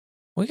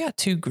We got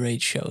two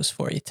great shows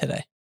for you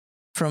today.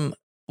 From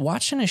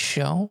watching a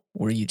show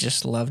where you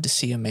just love to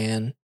see a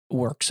man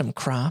work some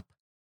crop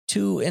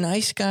to an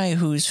ice guy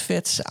whose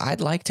fits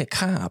I'd like to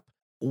cop,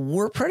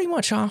 we're pretty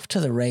much off to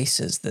the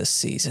races this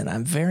season.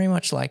 I'm very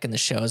much liking the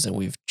shows that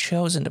we've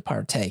chosen to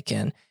partake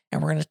in,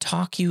 and we're going to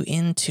talk you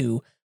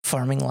into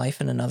farming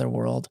life in another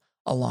world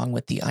along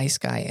with the ice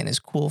guy and his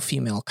cool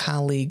female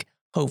colleague.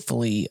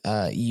 Hopefully,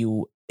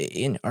 you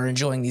are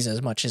enjoying these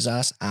as much as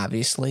us.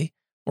 Obviously,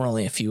 we're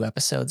only a few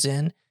episodes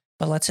in,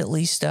 but let's at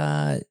least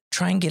try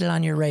and get it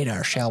on your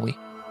radar, shall we?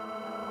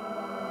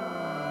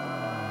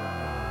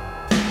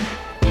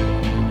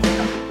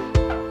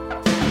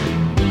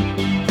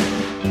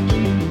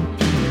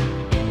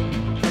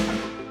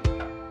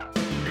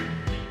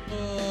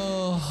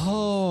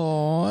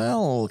 Oh,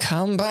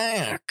 welcome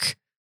back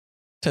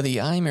to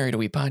the I Married a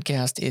We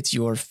podcast. It's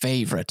your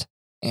favorite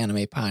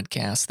anime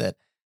podcast that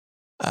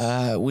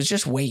was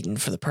just waiting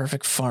for the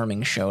perfect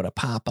farming show to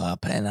pop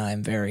up, and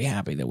I'm very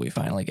happy that we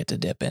finally get to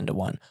dip into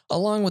one,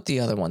 along with the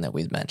other one that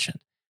we've mentioned.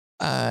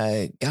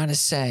 Gotta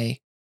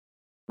say,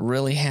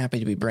 really happy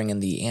to be bringing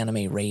the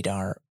Anime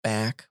Radar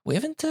back. We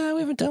haven't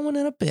done one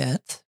in a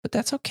bit, but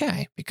that's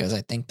okay because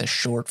I think the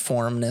short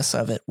formness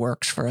of it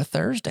works for a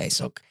Thursday.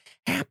 So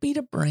happy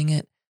to bring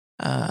it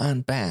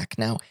on back.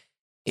 Now,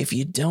 if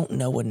you don't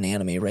know what an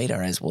Anime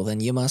Radar is, well, then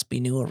you must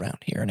be new around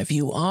here. And if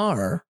you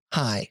are,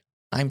 hi.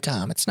 I'm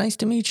Tom. It's nice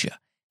to meet you.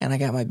 And I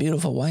got my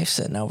beautiful wife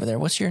sitting over there.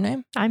 What's your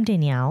name? I'm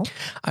Danielle.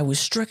 I was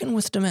stricken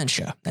with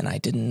dementia, and I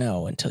didn't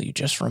know until you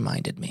just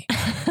reminded me.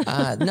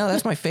 No,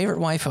 that's my favorite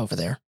wife over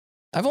there.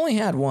 I've only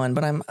had one,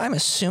 but I'm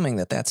assuming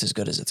that that's as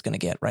good as it's going to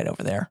get right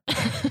over there.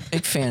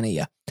 Big fan of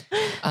you.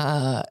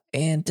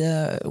 And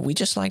we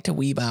just like to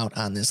weeb out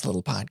on this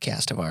little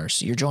podcast of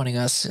ours. You're joining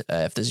us.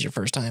 If this is your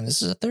first time,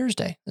 this is a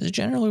Thursday. This is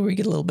generally where we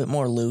get a little bit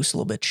more loose, a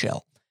little bit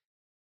chill.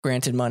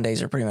 Granted,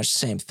 Mondays are pretty much the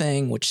same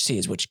thing. What you see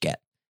is what you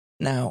get.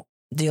 Now,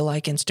 do you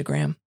like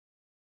Instagram?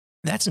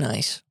 That's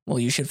nice. Well,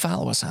 you should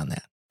follow us on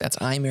that. That's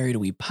I Married a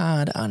We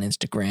Pod on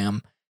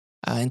Instagram.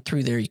 And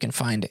through there, you can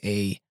find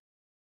a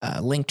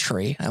link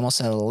tree. I almost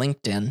said a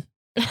LinkedIn.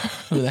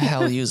 Who the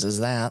hell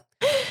uses that?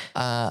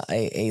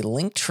 A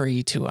link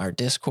tree to our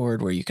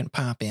Discord where you can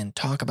pop in,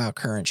 talk about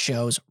current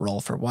shows,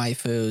 roll for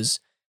waifus,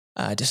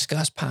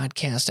 discuss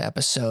podcast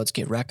episodes,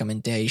 get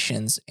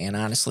recommendations, and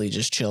honestly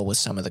just chill with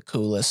some of the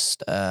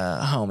coolest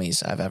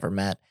homies I've ever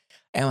met.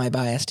 Am I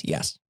biased?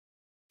 Yes.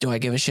 Do I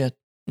give a shit?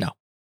 No.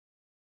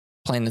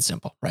 Plain and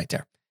simple right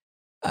there.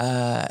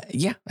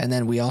 Yeah. And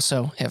then we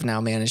also have now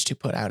managed to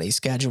put out a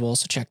schedule.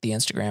 So check the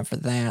Instagram for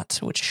that,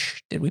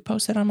 which did we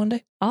post that on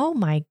Monday? Oh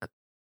my.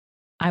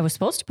 I was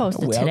supposed to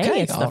post it today.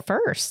 Okay. It's the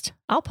first.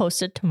 I'll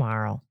post it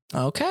tomorrow.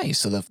 Okay.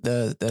 So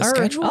the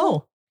schedule.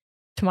 Oh,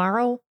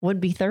 tomorrow would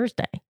be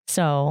Thursday.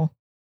 So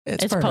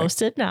it's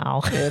posted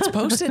now. It's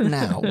posted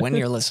now when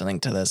you're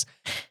listening to this.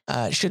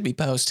 It should be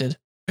posted.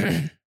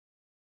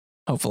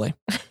 Hopefully.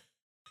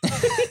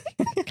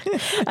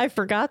 I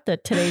forgot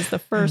that today's the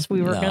first.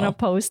 We were going to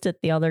post it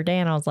the other day,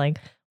 and I was like,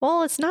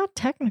 well, it's not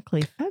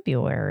technically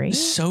February.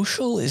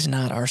 Social is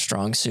not our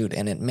strong suit,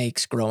 and it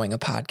makes growing a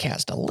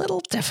podcast a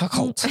little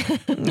difficult,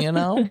 you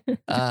know?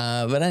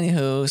 But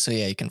anywho, so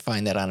yeah, you can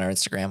find that on our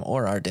Instagram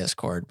or our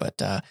Discord.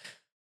 But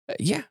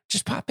yeah,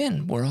 just pop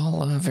in. We're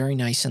all very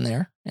nice in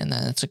there, and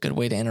that's a good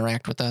way to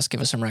interact with us,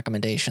 give us some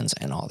recommendations,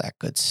 and all that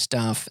good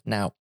stuff.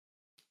 Now,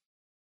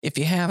 if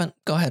you haven't,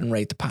 go ahead and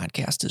rate the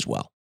podcast as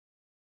well.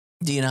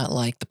 Do you not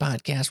like the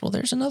podcast? Well,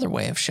 there's another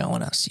way of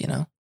showing us, you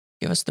know,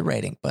 give us the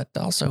rating. But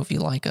also, if you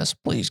like us,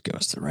 please give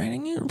us the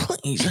rating.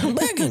 Please, I'm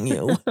begging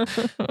you.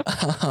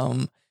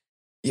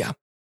 Yeah.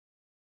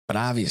 But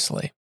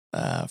obviously,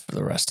 for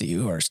the rest of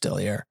you who are still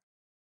here,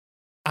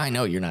 I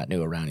know you're not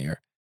new around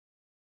here.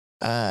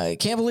 I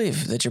can't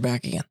believe that you're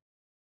back again.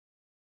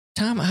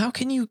 Tom, how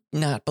can you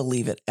not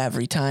believe it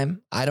every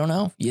time? I don't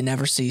know. You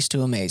never cease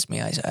to amaze me,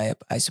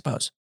 I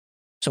suppose.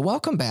 So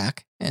welcome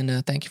back,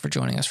 and thank you for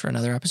joining us for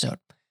another episode.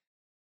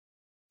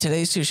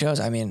 Today's two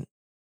shows, I mean,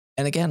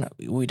 and again,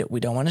 we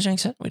don't want to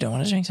jinx it. We don't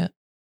want to jinx it.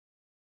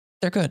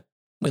 They're good.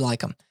 We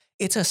like them.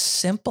 It's a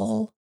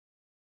simple,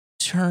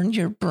 turn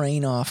your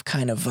brain off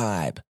kind of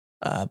vibe,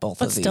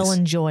 both of these. But still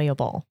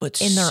enjoyable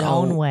but in their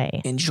own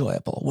way.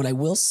 Enjoyable. What I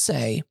will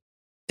say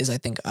is I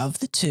think of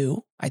the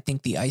two, I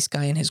think the ice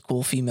guy and his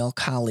cool female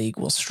colleague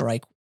will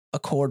strike a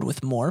chord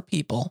with more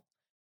people.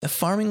 The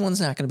farming one's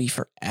not going to be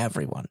for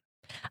everyone.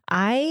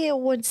 I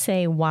would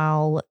say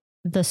while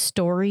the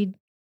story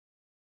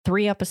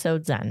 3 or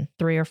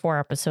 4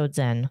 episodes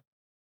in,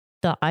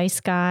 the ice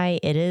guy,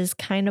 it is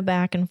kind of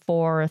back and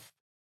forth.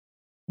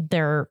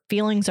 Their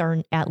feelings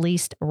are at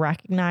least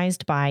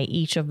recognized by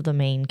each of the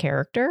main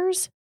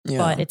characters,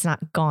 but it's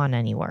not gone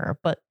anywhere.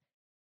 But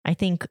I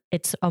think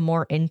it's a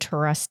more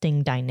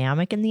interesting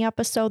dynamic in the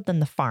episode than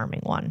the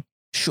farming one.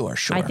 Sure.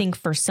 I think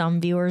for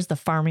some viewers, the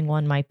farming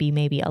one might be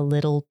maybe a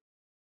little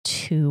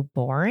too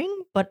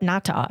boring, but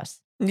not to us.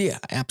 Yeah,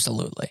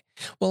 absolutely.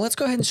 Well, let's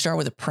go ahead and start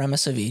with the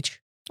premise of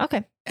each.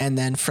 Okay. And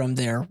then from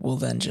there, we'll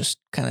then just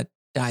kind of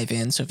dive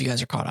in. So if you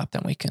guys are caught up,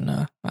 then we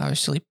can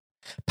obviously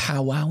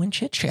powwow and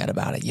chit chat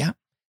about it. Yeah.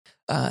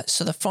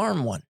 So the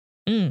farm one,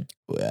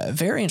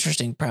 very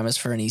interesting premise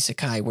for an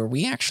isekai where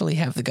we actually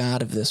have the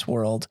god of this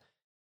world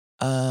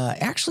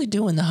actually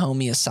doing the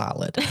homie a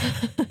solid.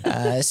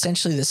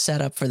 Essentially, the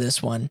setup for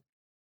this one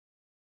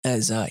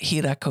is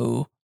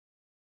Hiraku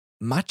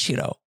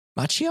Machiro.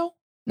 Machio?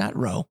 Not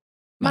Ro.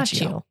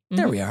 Machio.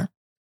 There we are.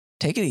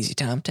 Take it easy,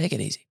 Tom. Take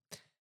it easy.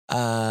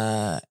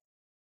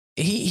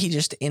 He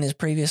just, in his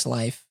previous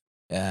life,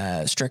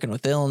 stricken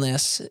with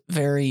illness,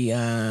 very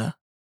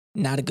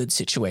not a good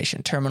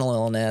situation, terminal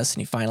illness,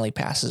 and he finally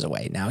passes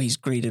away. Now he's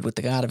greeted with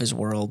the god of his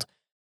world,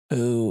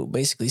 who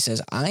basically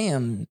says, I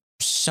am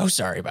so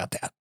sorry about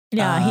that.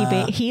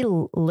 Yeah, he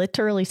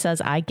literally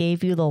says, I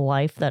gave you the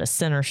life that a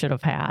sinner should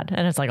have had.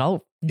 And it's like,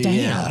 oh,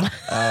 damn.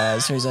 Yeah.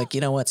 So he's like,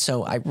 you know what?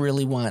 So I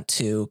really want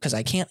to, because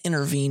I can't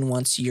intervene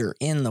once you're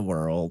in the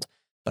world,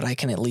 but I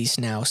can at least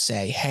now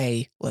say,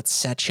 hey, let's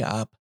set you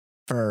up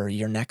for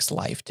your next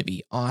life to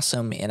be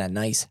awesome in a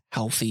nice,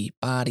 healthy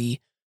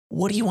body.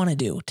 What do you want to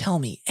do? Tell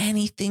me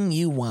anything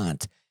you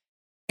want.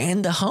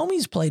 And the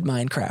homie's played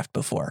Minecraft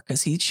before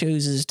because he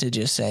chooses to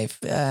just say,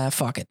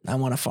 fuck it. I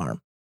want to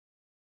farm.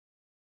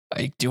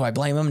 Do I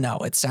blame him? No,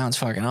 it sounds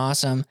fucking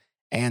awesome.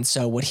 And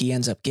so what he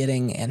ends up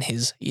getting and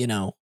his,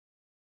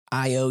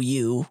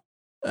 IOU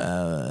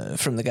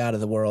from the god of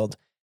the world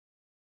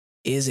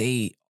is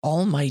a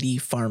almighty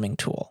farming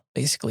tool.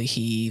 Basically,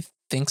 he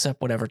thinks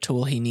up whatever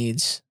tool he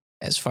needs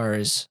as far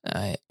as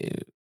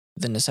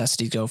the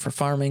necessities go for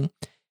farming.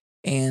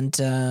 And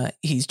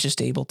he's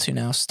just able to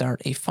now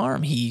start a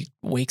farm. He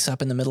wakes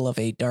up in the middle of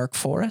a dark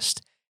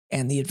forest,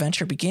 and the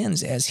adventure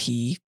begins as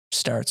he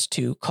starts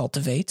to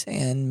cultivate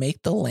and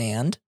make the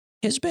land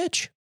his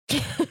bitch.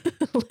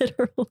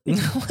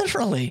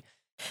 Literally.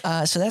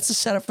 So that's the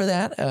setup for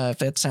that. If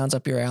that sounds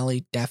up your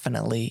alley,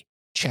 definitely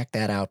check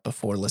that out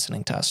before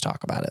listening to us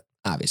talk about it,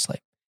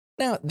 obviously.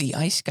 Now, the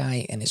ice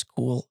guy and his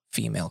cool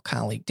female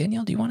colleague.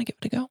 Danielle, do you want to give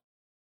it a go?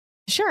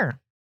 Sure.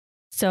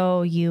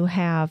 So you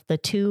have the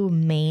two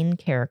main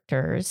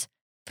characters,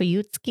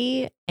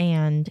 Fuyutsuki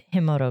and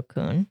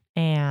Himuro-kun,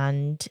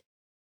 and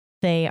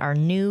they are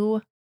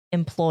new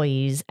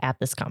employees at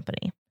this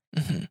company.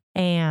 Mm-hmm.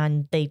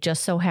 And they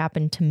just so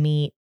happen to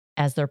meet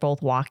as they're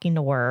both walking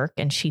to work,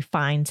 and she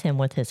finds him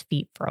with his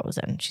feet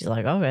frozen. She's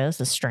like, okay, this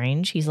is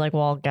strange. He's like,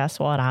 well, guess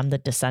what? I'm the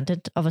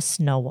descendant of a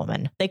snow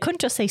woman. They couldn't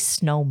just say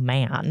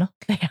snowman.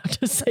 They have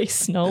to say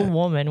snow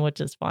woman,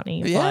 which is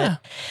funny. Yeah.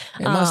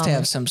 But, it must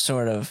have some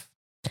sort of,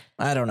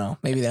 I don't know.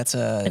 Maybe that's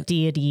a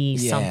deity,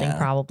 something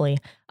probably.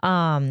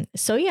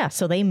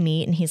 So they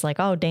meet and he's like,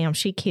 oh, damn,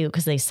 she cute,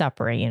 because they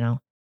separate,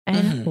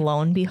 And lo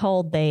and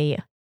behold, they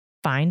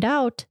find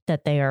out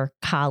that they are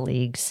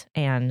colleagues,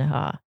 and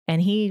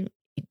he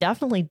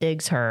definitely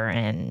digs her,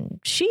 and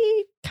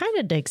she kind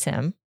of digs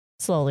him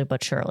slowly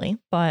but surely.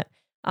 But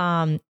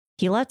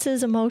he lets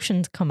his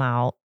emotions come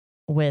out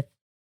with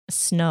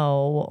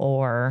snow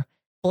or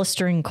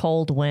blistering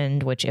cold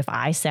wind, which if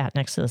I sat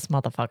next to this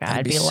motherfucker,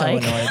 I'd be so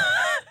like annoyed.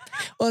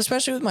 Well,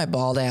 especially with my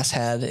bald ass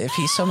head, if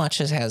he so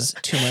much as has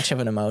too much of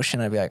an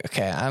emotion, I'd be like,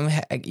 okay,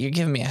 you're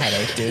giving me a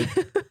headache, dude.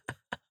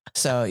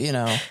 So,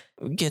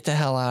 get the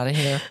hell out of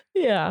here.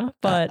 Yeah.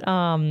 But,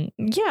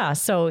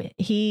 so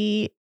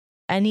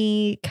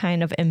any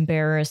kind of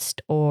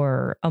embarrassed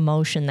or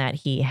emotion that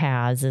he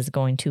has is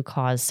going to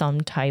cause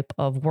some type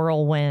of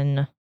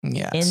whirlwind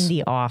in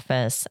the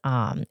office.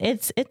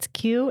 It's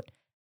cute.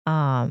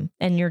 And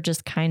you're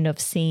just kind of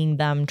seeing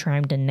them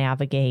trying to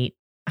navigate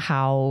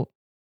how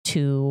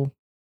to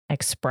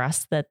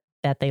express that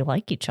they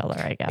like each other,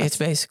 I guess. It's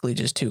basically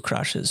just two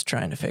crushes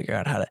trying to figure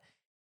out how to.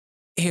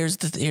 Here's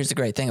the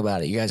great thing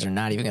about it. You guys are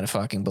not even going to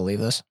fucking believe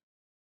this.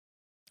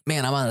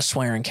 Man, I'm on a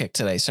swearing kick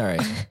today. Sorry.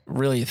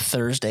 Really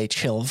Thursday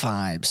chill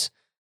vibes.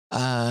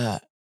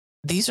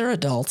 These are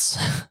adults.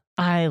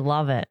 I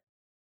love it.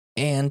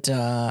 And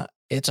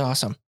it's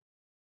awesome.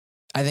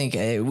 I think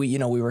we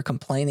were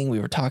complaining. We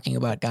were talking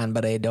about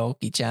Ganbare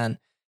Doki-chan.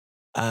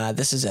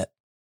 This is it.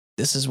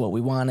 This is what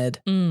we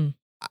wanted.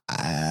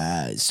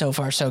 So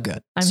far, so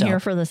good. I'm here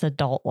for this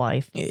adult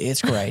life.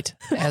 It's great.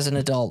 As an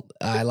adult,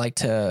 I like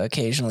to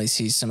occasionally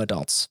see some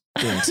adults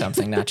doing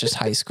something, not just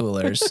high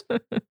schoolers.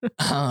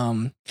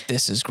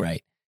 This is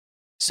great.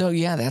 So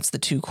yeah, that's the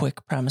two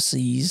quick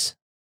premises.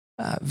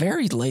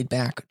 Very laid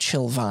back,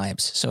 chill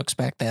vibes. So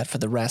expect that for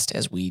the rest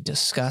as we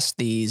discuss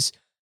these.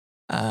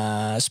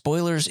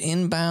 Spoilers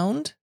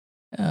inbound,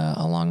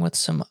 along with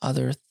some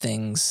other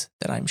things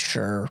that I'm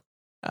sure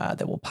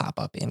that will pop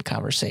up in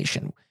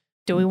conversation.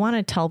 Do we want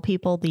to tell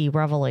people the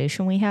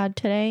revelation we had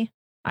today?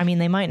 I mean,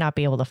 they might not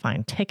be able to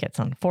find tickets,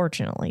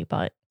 unfortunately,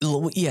 but...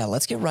 Yeah,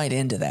 let's get right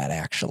into that,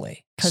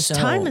 actually. Because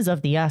time is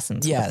of the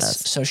essence.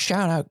 Yes, so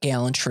shout out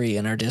Gallantry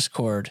in our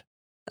Discord.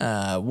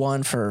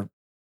 One, for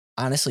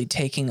honestly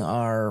taking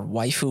our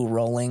waifu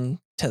rolling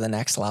to the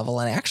next level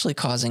and actually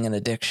causing an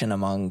addiction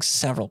among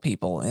several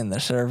people in the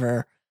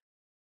server.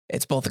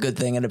 It's both a good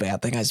thing and a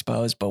bad thing, I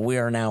suppose, but we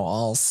are now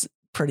all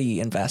pretty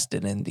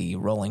invested in the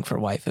rolling for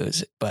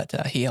waifus, but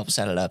he helped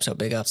set it up, so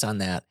big ups on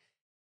that.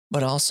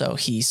 But also,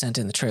 he sent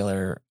in the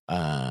trailer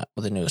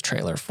with the newest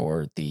trailer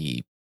for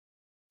the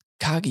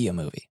Kaguya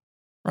movie.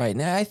 Right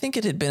now, I think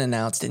it had been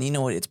announced, and you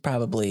know what? It's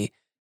probably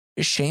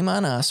shame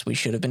on us. We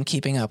should have been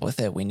keeping up with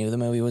it. We knew the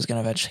movie was going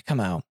to eventually come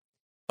out,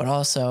 but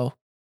also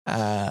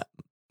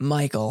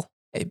Michael,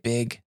 a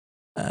big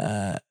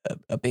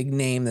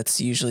name that's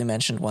usually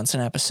mentioned once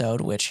an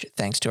episode. Which,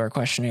 thanks to our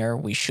questionnaire,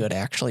 we should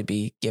actually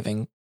be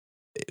giving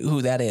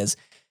who that is.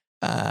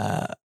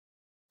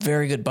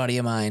 Very good buddy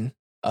of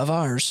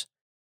ours.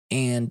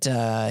 And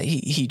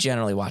he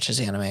generally watches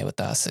anime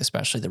with us,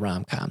 especially the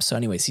rom-com. So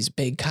anyways, he's a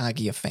big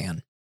Kaguya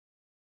fan.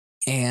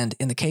 And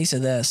in the case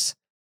of this,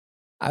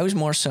 I was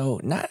more so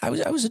I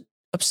was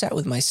upset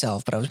with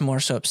myself, but I was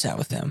more so upset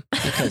with him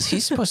because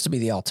he's supposed to be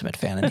the ultimate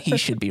fan and he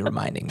should be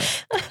reminding me.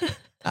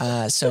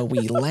 So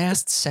we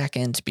last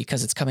second,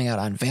 because it's coming out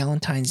on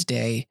Valentine's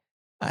Day,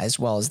 as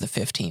well as the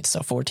 15th. So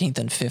 14th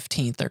and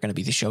 15th are going to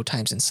be the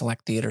showtimes in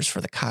select theaters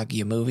for the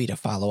Kaguya movie to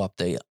follow up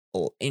the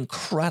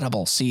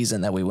incredible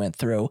season that we went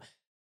through.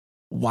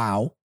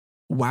 Wow.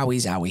 Wowie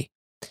zowie.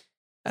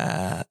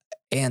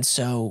 And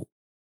so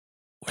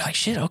we're like,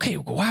 shit, okay,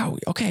 wow,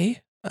 okay.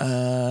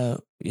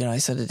 I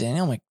said to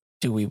Daniel, I'm like,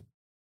 do we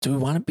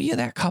want to be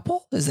that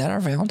couple? Is that our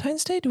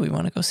Valentine's Day? Do we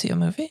want to go see a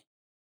movie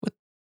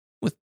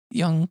with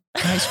young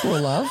high school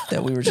love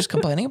that we were just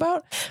complaining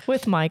about?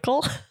 With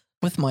Michael?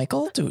 With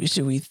Michael? Do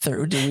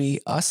we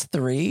us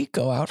three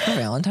go out for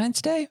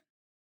Valentine's Day?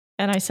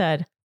 And I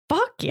said,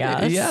 fuck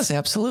yes. Yes,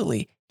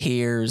 absolutely.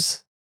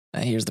 Here's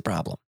the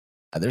problem.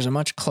 There's a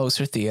much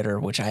closer theater,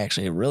 which I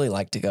actually really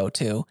like to go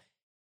to.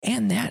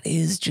 And that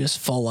is just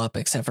full up,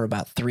 except for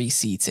about 3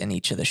 seats in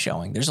each of the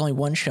showing. There's only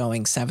one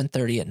showing,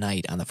 7:30 at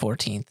night on the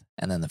 14th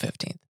and then the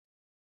 15th.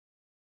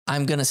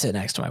 I'm going to sit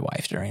next to my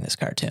wife during this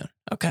cartoon,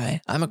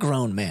 okay? I'm a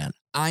grown man.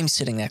 I'm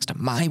sitting next to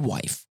my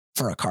wife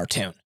for a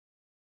cartoon.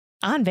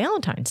 On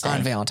Valentine's Day.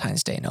 On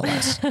Valentine's Day, no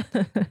less.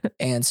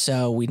 And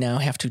so we now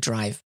have to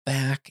drive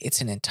back.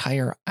 It's an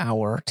entire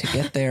hour to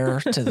get there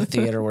to the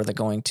theater where they're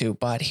going to.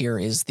 But here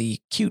is the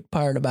cute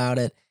part about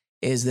it.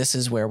 This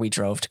is where we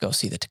drove to go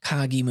see the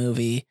Takagi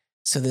movie.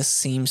 So this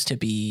seems to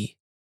be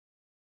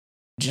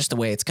just the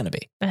way it's going to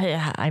be.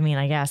 Yeah, I mean,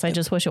 I guess. I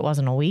just wish it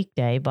wasn't a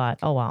weekday, but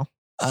oh well.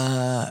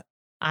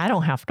 I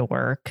don't have to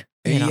work.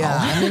 Yeah,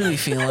 I'm going to be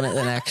feeling it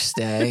the next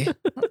day.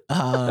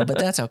 But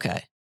that's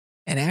okay.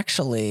 And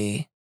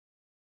actually,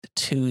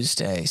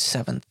 Tuesday,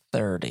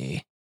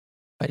 7:30,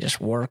 I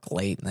just work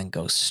late and then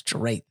go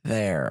straight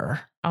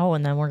there. Oh,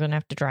 and then we're going to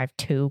have to drive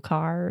 2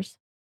 cars.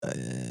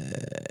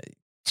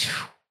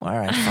 All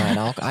right, fine.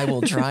 I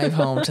will drive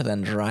home to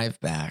then drive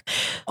back.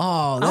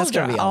 Oh, that's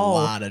going to be a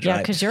lot of drive.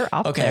 Yeah, because you're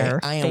up there.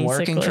 I am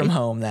working from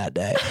home that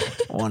day.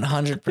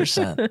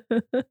 100%.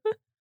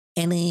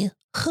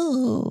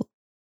 Anywho,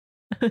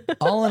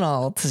 all in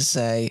all, to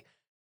say,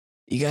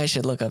 you guys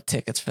should look up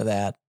tickets for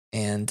that.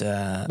 And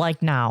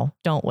like now,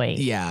 don't wait.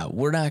 Yeah,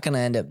 we're not going to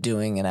end up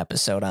doing an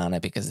episode on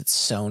it because it's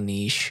so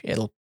niche.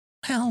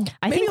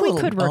 I think we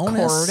could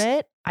record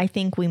it. I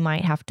think we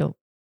might have to.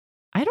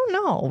 I don't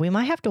know. We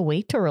might have to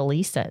wait to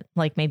release it.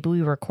 Like maybe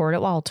we record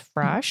it while it's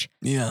fresh.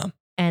 Yeah.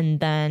 And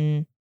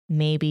then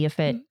maybe if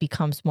it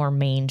becomes more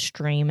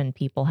mainstream and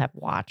people have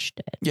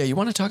watched it. Yeah. You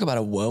want to talk about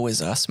a woe is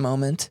us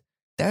moment?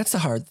 That's the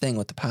hard thing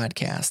with the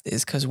podcast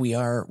is because we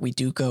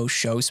do go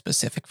show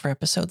specific for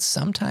episodes.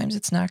 Sometimes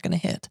it's not going to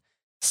hit.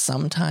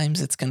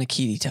 Sometimes it's going to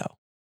Kirito.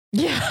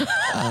 Yeah.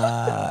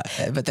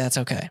 But that's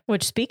okay.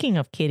 Which speaking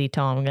of Kirito,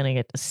 I'm going to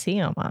get to see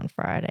him on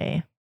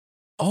Friday.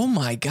 Oh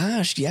my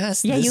gosh,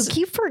 yes. Yeah, you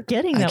keep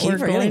forgetting that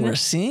we're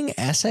seeing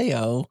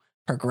SAO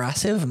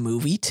Progressive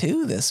Movie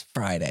 2 this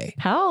Friday.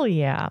 Hell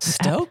yeah.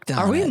 Stoked on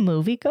it. Are we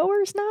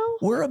moviegoers now?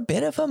 We're a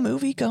bit of a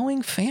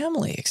movie-going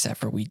family, except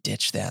for we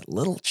ditch that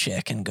little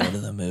chick and go to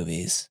the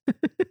movies.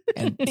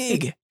 And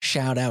big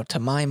shout out to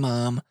my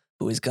mom,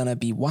 who is going to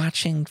be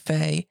watching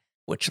Faye,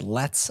 which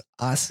lets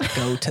us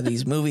go to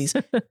these movies.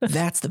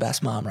 That's the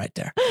best mom right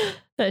there.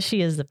 That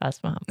she is the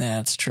best mom.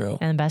 That's true.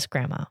 And the best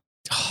grandma.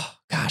 Oh,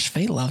 gosh,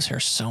 Faye loves her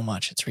so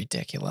much. It's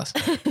ridiculous.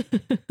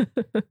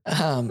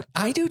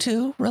 I do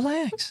too.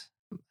 Relax.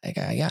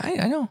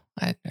 I know.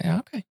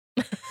 Okay.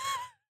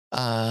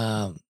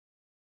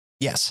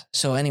 Yes.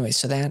 So anyway,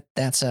 so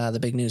that's the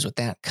big news with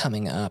that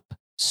coming up.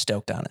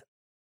 Stoked on it.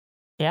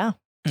 Yeah.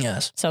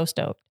 Yes. So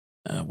stoked.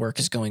 Work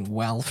is going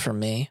well for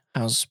me.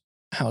 How's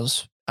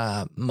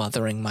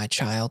mothering my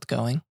child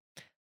going?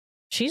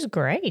 She's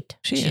great.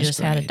 She just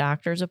great. Had a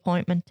doctor's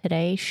appointment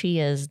today. She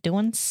is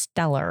doing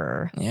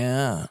stellar.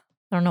 Yeah.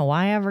 I don't know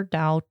why I ever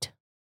doubt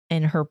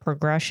in her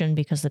progression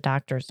because the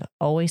doctors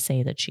always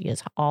say that she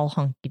is all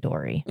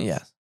hunky-dory.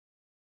 Yes.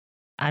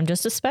 I'm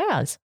just a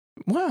spaz.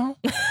 Well,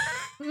 a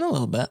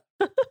little bit.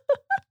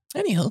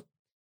 Anywho.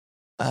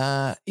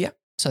 Yeah.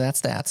 So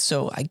that's that.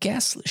 So I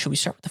guess, should we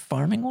start with the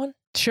farming one?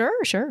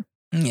 Sure.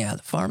 Yeah,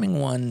 the farming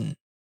one.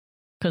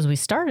 Because we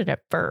started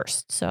at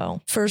first, so.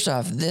 First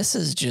off, this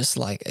is just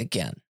like,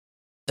 again,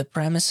 the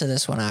premise of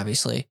this one,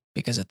 obviously,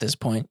 because at this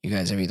point, you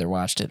guys have either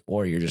watched it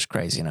or you're just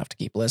crazy enough to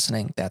keep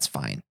listening. That's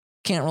fine.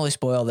 Can't really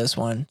spoil this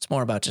one. It's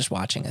more about just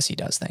watching as he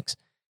does things.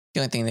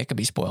 The only thing that could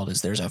be spoiled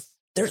is there's a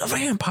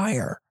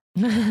vampire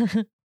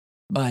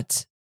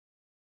But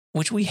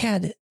which we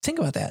had, think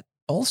about that.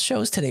 Both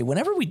shows today,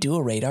 whenever we do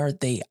a radar,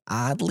 they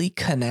oddly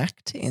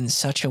connect in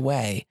such a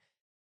way.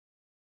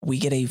 We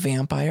get a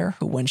vampire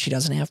who, when she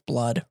doesn't have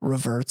blood,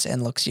 reverts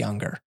and looks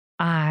younger.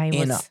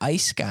 In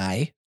Ice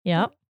Guy,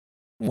 yep.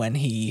 when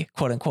he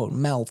quote unquote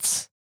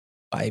melts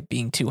by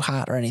being too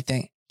hot or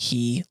anything,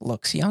 he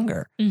looks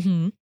younger.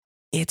 Mm-hmm.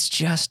 It's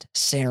just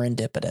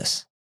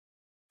serendipitous.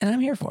 And I'm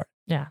here for it.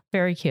 Yeah,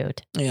 very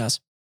cute. Yes.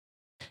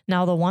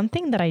 Now, the one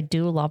thing that I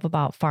do love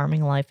about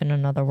Farming Life in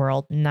Another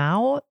World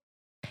now,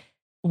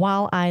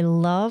 while I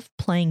love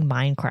playing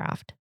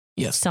Minecraft,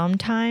 yes,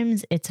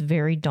 sometimes it's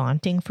very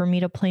daunting for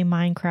me to play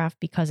Minecraft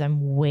because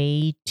I'm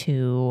way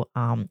too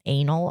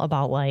anal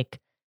about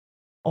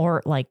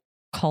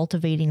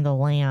cultivating the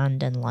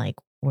land and like,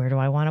 where do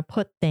I want to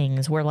put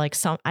things? Where like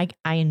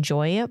I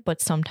enjoy it, but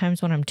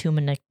sometimes when I'm too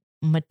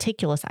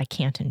meticulous, I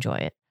can't enjoy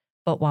it.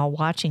 But while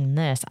watching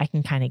this, I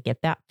can kind of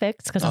get that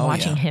fixed because I'm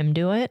watching him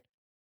do it.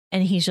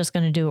 And he's just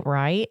going to do it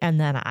right.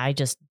 And then I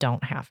just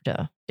don't have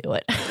to do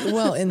it.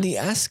 Well, and the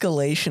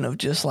escalation of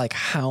just like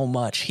how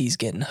much he's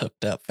getting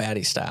hooked up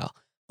fatty style.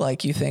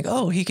 Like you think,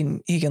 oh, he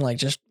can like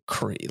just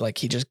create, like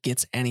he just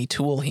gets any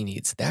tool he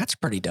needs. That's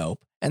pretty dope.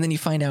 And then you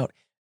find out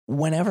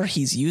whenever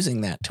he's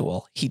using that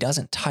tool, he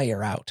doesn't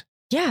tire out.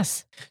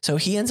 Yes. So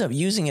he ends up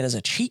using it as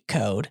a cheat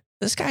code.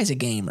 This guy's a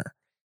gamer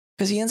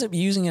because he ends up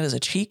using it as a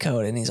cheat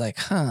code. And he's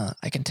like,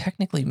 I can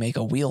technically make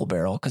a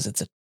wheelbarrow because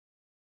it's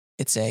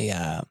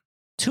a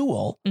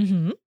tool,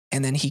 mm-hmm.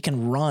 and then he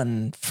can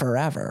run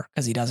forever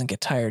because he doesn't get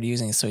tired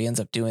using it. So he ends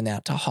up doing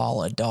that to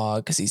haul a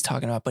dog because he's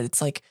talking about, but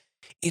it's like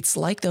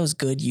those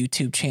good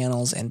YouTube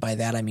channels. And by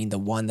that, I mean the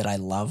one that I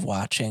love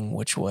watching,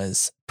 which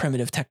was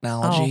Primitive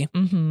Technology. Oh,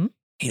 mm-hmm.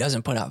 He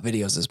doesn't put out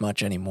videos as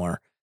much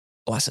anymore,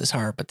 bless his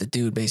heart. But the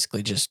dude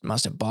basically just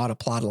must have bought a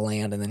plot of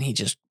land and then he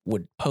just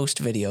would post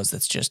videos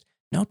that's just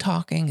no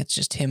talking. It's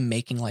just him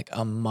making like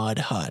a mud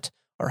hut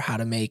or how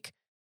to make,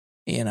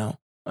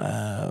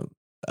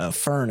 a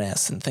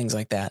furnace and things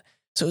like that.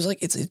 So it was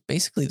like, it's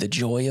basically the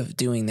joy of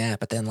doing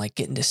that, but then like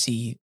getting to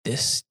see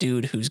this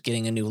dude who's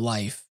getting a new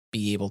life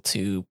be able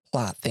to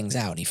plot things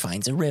out. He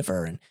finds a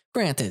river, and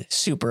granted,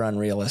 super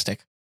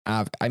unrealistic.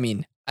 I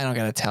mean, I don't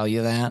got to tell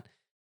you that,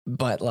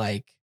 but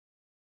like,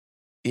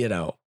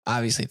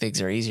 obviously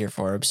things are easier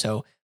for him.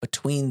 So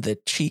between the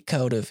cheat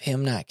code of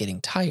him not getting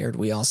tired,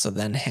 we also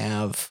then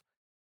have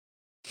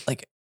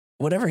like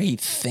whatever he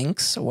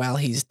thinks while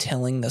he's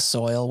tilling the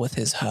soil with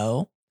his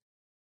hoe.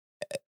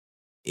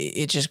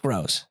 It just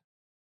grows.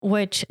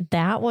 Which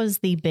that was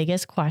the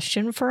biggest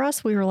question for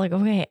us. We were like,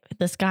 okay,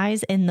 this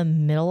guy's in the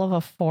middle of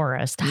a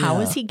forest.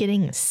 How is he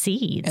getting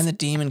seeds? And the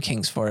Demon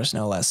King's forest,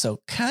 no less. So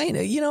kind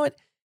of,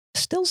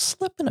 still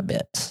slipping a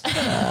bit.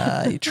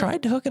 He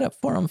tried to hook it up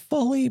for him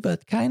fully,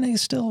 but kind of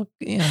still,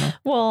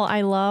 Well,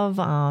 I love,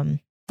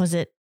 was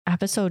it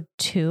episode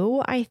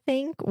 2, I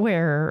think,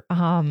 where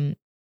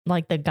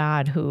like the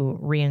god who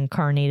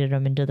reincarnated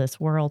him into this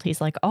world,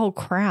 he's like, oh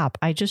crap,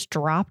 I just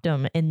dropped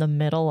him in the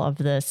middle of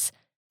this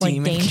like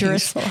Demon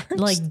dangerous,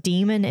 like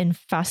demon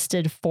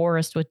infested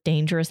forest with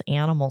dangerous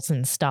animals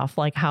and stuff.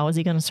 Like, how is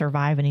he going to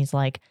survive? And he's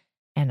like,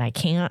 and I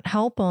can't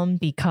help him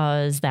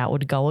because that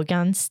would go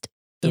against,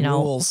 the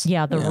rules.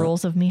 Yeah, the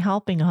rules of me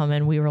helping him.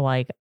 And we were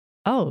like,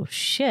 oh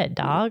shit,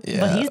 dog. Yeah.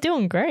 But he's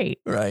doing great.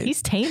 Right.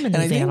 He's taming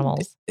these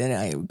animals. And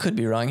I could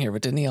be wrong here,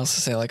 but didn't he also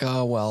say like,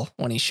 oh, well,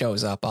 when he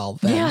shows up, I'll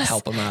then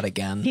help him out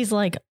again. He's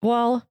like,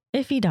 well,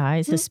 if he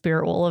dies, his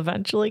spirit will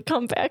eventually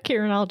come back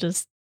here and I'll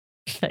just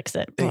fix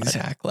it. But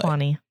exactly.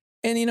 Funny.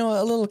 And,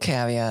 a little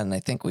caveat, and I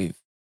think we've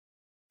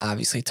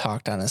obviously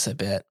talked on this a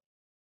bit,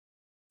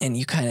 and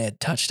you kind of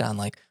touched on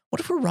like, what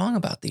if we're wrong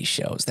about these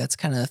shows? That's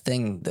kind of the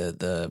thing.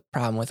 The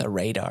problem with a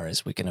radar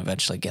is we can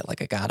eventually get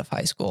like a God of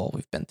High School.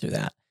 We've been through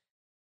that.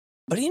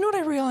 But you know what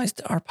I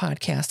realized our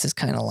podcast is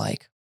kind of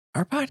like?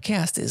 Our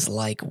podcast is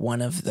like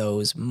one of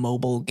those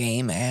mobile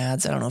game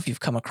ads. I don't know if you've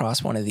come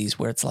across one of these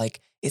where it's like,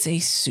 it's a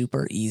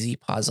super easy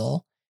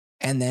puzzle.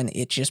 And then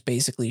it just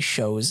basically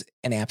shows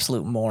an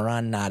absolute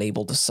moron not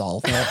able to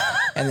solve it.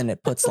 And then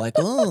it puts like,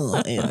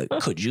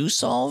 could you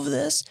solve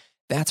this?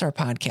 That's our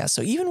podcast.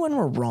 So even when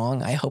we're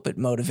wrong, I hope it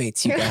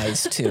motivates you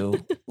guys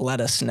to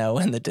let us know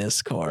in the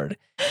Discord.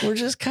 We're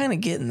just kind of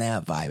getting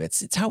that vibe.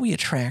 It's how we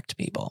attract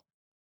people.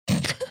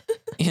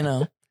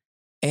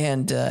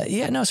 And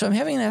so I'm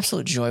having an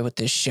absolute joy with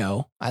this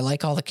show. I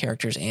like all the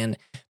characters, and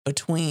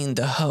between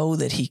the hoe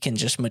that he can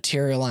just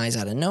materialize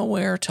out of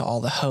nowhere to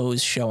all the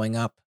hoes showing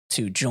up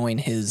to join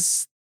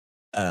his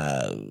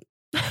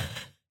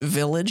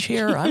village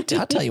here, I'll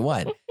tell you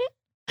what.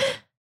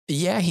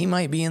 Yeah, he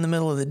might be in the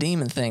middle of the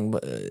demon thing,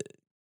 but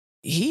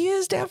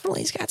he's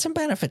got some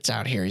benefits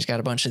out here. He's got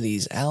a bunch of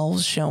these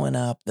elves showing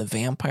up, the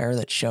vampire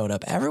that showed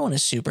up. Everyone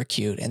is super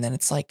cute. And then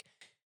it's like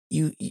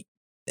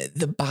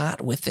the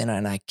bot within,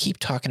 and I keep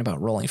talking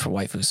about rolling for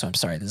waifu, so I'm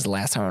sorry, this is the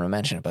last time I'm going to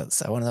mention it, but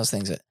it's one of those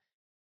things that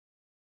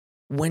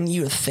when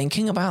you're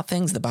thinking about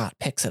things, the bot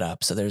picks it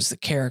up. So there's the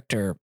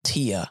character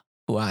Tia,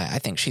 who I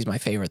think she's my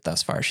favorite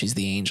thus far. She's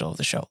the angel of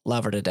the show.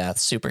 Love her to death.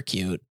 Super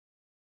cute.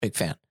 Big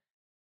fan.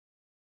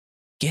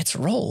 gets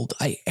rolled.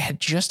 I had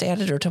just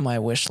added her to my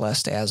wish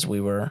list as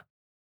we were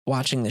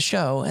watching the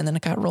show, and then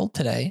it got rolled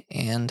today,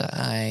 and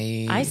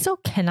I still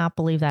cannot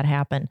believe that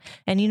happened.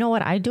 And you know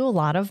what? I do a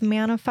lot of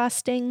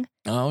manifesting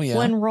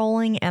when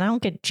rolling, and I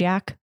don't get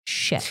jack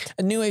shit.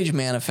 A new age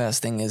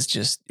manifesting is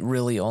just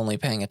really only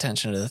paying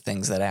attention to the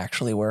things that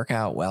actually work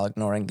out while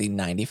ignoring the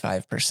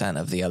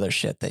 95% of the other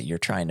shit that you're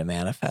trying to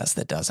manifest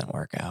that doesn't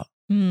work out.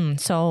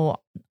 So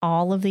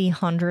all of the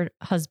 100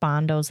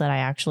 husbandos that I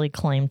actually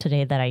claimed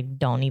today that I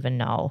don't even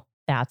know,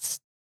 that's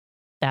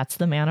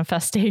the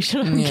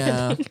manifestation I'm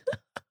getting.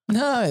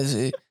 No, is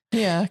it?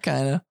 Yeah,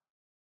 kind of.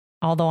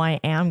 Although I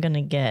am going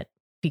to get,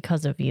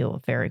 because of you, a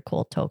very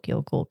cool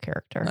Tokyo Ghoul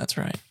character. That's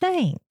right.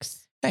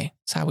 Thanks. Hey,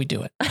 that's how we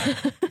do it.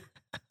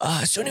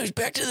 So anyways,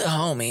 back to the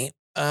homie.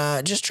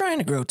 Just trying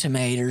to grow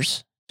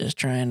tomatoes. Just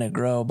trying to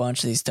grow a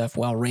bunch of these stuff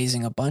while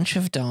raising a bunch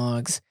of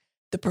dogs.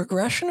 The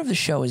progression of the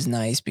show is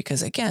nice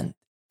because, again,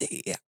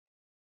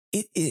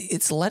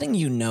 it's letting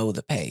you know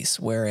the pace,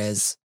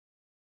 whereas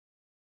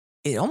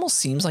it almost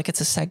seems like it's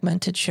a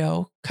segmented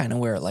show, kind of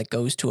where it like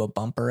goes to a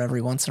bumper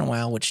every once in a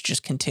while, which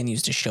just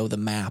continues to show the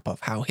map of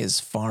how his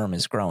farm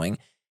is growing.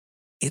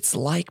 It's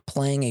like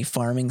playing a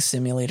farming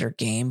simulator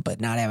game, but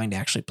not having to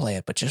actually play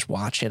it, but just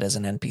watch it as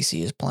an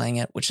NPC is playing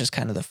it, which is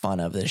kind of the fun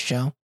of this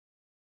show.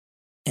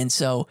 And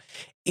so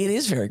it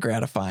is very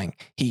gratifying.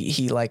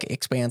 He like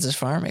expands his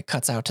farm. It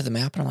cuts out to the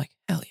map, and I'm like,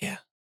 hell yeah,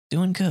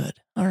 doing good.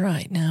 All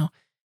right, now.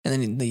 And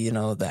then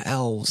the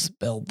elves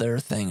build their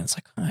thing. And it's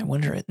like, oh, I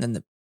wonder it. And then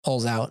the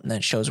pulls out and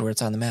then shows where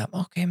it's on the map.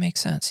 Okay,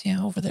 makes sense.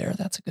 Yeah, over there.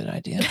 That's a good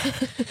idea.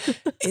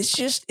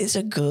 It's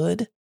a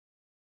good,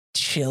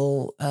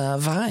 chill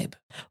vibe.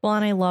 Well,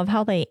 and I love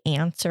how they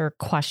answer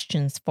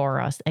questions for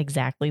us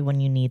exactly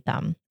when you need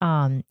them.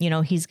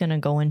 He's going to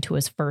go into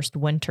his first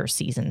winter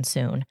season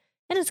soon,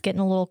 and it's getting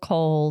a little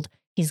cold.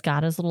 He's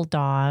got his little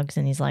dogs,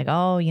 and he's like,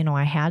 oh,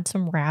 I had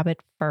some rabbit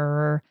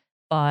fur,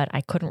 but I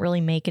couldn't really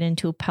make it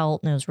into a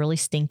pelt, and it was really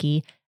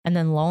stinky. And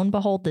then lo and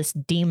behold, this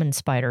demon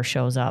spider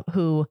shows up,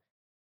 who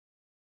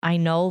I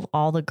know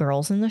all the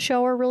girls in the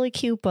show are really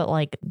cute, but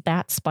like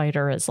that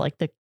spider is like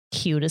the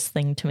cutest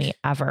thing to me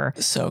ever.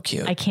 So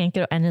cute. I can't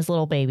get, and his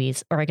little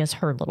babies, or I guess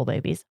her little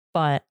babies.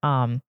 But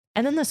and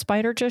then the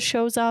spider just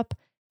shows up,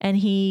 and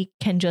he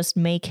can just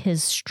make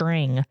his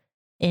string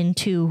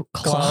into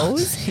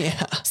clothes.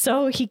 Yeah.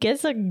 So he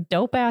gets a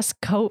dope ass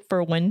coat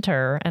for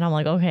winter, and I'm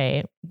like,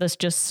 okay, this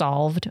just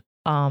solved.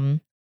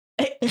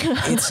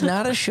 It's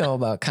not a show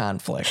about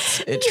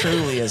conflicts. It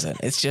truly isn't.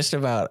 It's just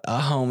about a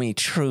homie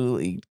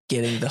truly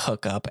getting the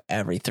hookup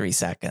every 3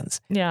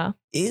 seconds. Yeah.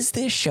 Is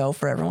this show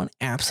for everyone?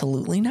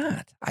 Absolutely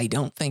not. I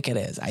don't think it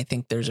is. I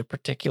think there's a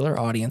particular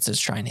audience that's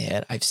trying to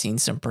hit. I've seen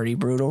some pretty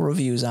brutal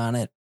reviews on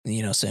it,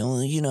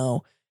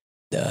 saying,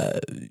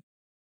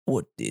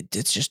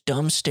 it's just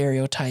dumb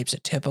stereotypes, a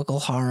typical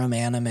harem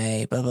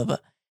anime, blah, blah, blah.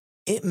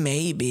 It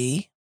may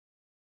be,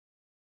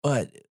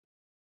 but,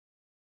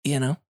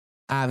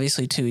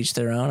 obviously to each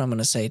their own, I'm going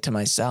to say to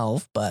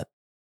myself, but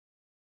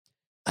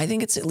I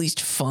think it's at least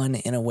fun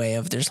in a way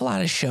of there's a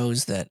lot of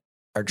shows that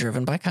are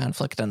driven by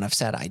conflict. And I've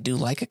said, I do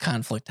like a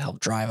conflict to help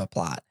drive a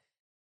plot.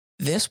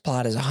 This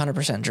plot is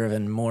 100%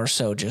 driven more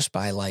so just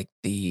by like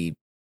the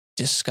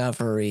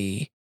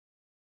discovery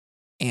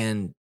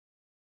and,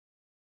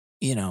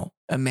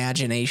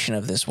 imagination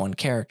of this one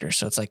character.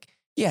 So it's like,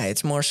 yeah,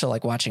 it's more so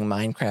like watching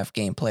Minecraft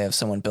gameplay of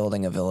someone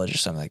building a village or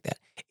something like that.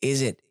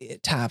 Is it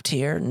top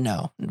tier?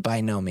 No,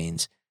 by no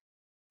means.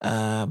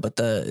 But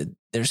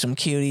there's some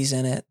cuties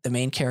in it. The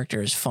main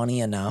character is funny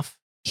enough.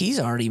 He's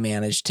already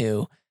managed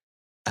to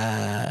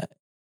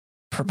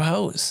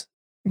propose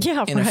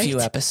in a few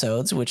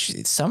episodes, which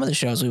some of the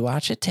shows we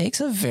watch, it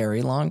takes a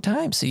very long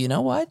time. So you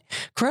know what?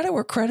 Credit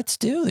where credit's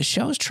due. The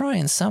show's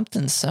trying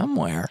something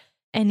somewhere.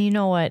 And you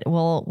know what?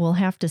 We'll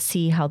have to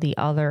see how the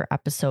other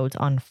episodes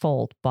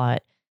unfold.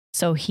 But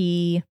so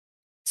the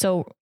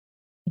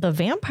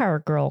vampire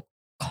girl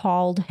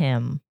called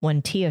him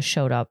when Tia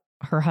showed up,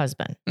 her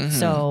husband. Mm-hmm.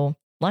 So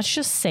let's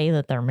just say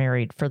that they're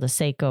married for the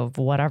sake of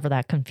whatever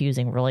that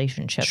confusing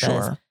relationship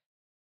is.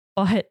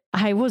 But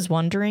I was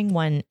wondering,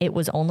 when it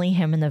was only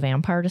him and the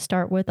vampire to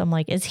start with, I'm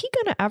like, is he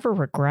going to ever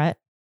regret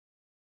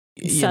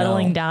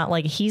settling down?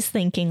 Like, he's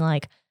thinking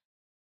like,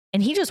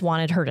 and he just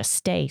wanted her to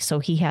stay, so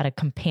he had a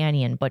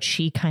companion, but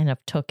she kind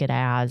of took it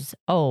as,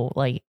 oh,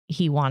 like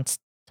he wants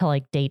to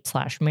like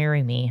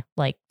date/marry me,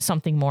 like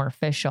something more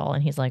official.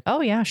 And he's like, oh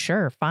yeah,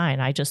 sure,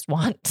 fine. I just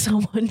want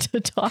someone to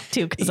talk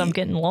to because I'm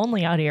getting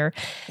lonely out here.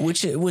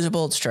 Which it was a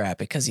bold strap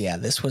because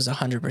this was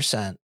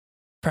 100%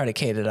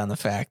 predicated on the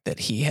fact that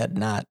he had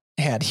not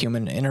had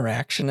human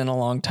interaction in a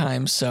long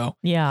time. So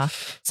yeah.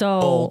 So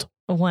bold.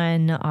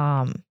 When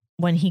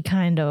he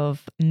kind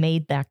of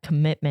made that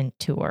commitment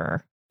to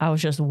her, I was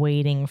just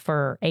waiting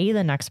for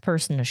the next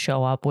person to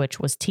show up, which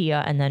was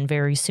Tia. And then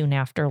very soon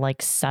after,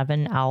 like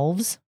 7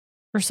 elves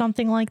or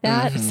something like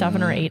that.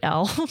 7 or 8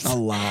 elves. A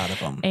lot of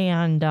them.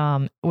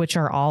 And which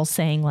are all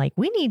saying like,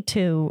 we need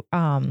to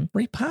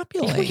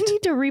repopulate. We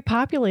need to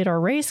repopulate our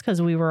race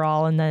because we were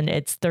all, and then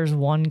there's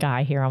one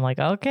guy here. I'm like,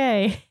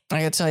 okay. I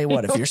gotta tell you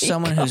what, if you're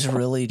someone who's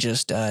really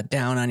just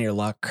down on your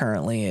luck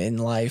currently in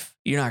life,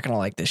 you're not gonna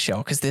like this show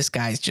because this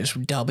guy's just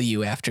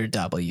W after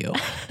W.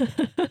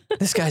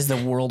 This guy's the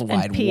World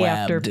Wide P Web,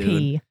 after dude.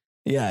 P.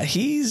 Yeah,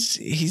 he's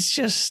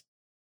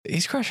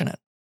crushing it.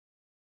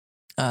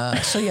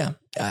 So yeah,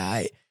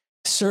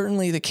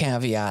 certainly the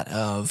caveat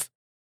of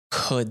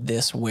could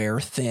this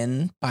wear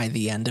thin by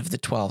the end of the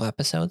 12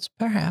 episodes?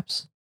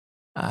 Perhaps.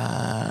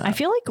 I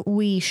feel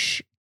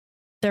like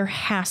there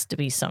has to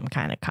be some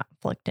kind of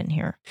conflict in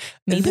here.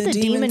 Maybe the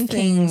Demon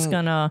King's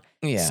gonna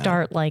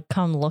start like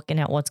come looking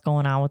at what's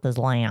going on with his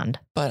land.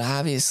 But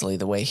obviously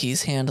the way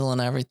he's handling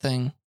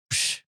everything.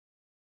 Psh.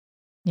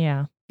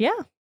 Yeah.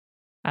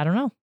 I don't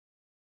know.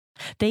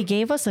 They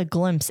gave us a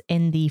glimpse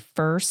in the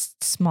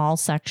first small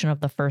section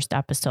of the first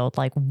episode,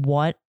 like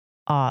what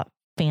a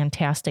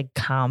fantastic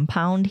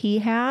compound he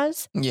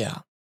has. Yeah.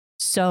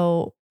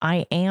 So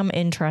I am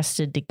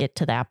interested to get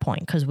to that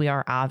point because we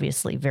are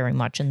obviously very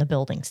much in the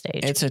building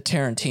stage. It's a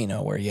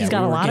Tarantino where, he's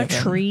got a lot of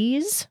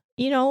trees,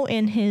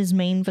 in his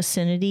main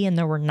vicinity, and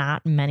there were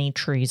not many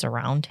trees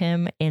around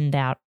him in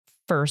that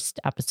first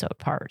episode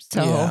part.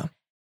 So,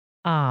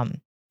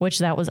 which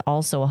that was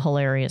also a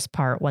hilarious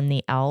part when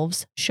the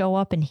elves show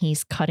up and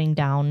he's cutting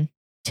down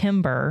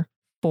timber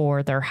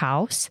for their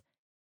house.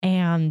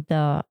 And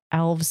the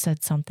elves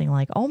said something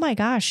like, oh my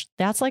gosh,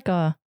 that's like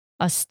a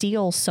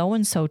steel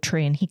so-and-so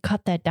tree. And he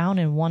cut that down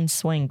in one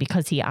swing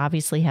because he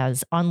obviously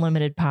has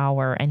unlimited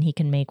power and he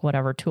can make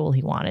whatever tool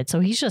he wanted. So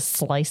he's just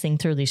slicing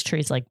through these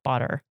trees like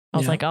butter. I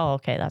was like, oh,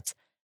 okay,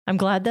 I'm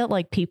glad that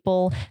like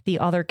the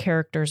other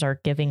characters are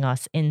giving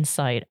us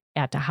insight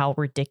as to how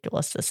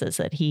ridiculous this is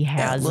that he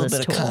has a little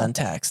this bit tool. of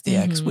context.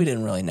 Yeah, because we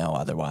didn't really know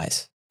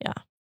otherwise. Yeah.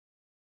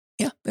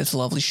 Yeah, it's a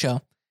lovely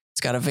show. It's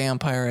got a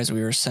vampire, as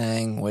we were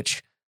saying,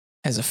 which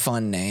has a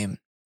fun name.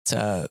 It's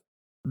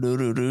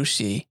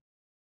Rururushi,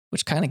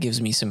 which kind of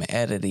gives me some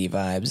Edity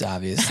vibes,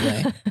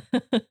 obviously.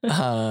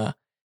 But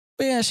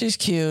yeah, she's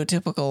cute.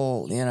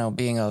 Typical,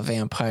 being a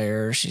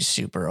vampire. She's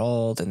super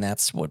old, and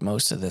that's what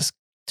most of this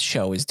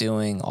show is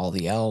doing. All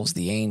the elves,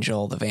 the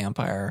angel, the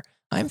vampire.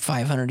 I'm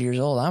 500 years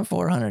old. I'm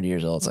 400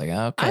 years old. It's like,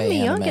 okay, I'm the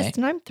anime. youngest,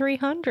 and I'm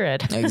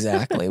 300.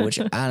 Exactly. Which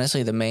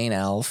honestly, the main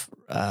elf,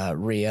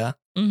 Rhea,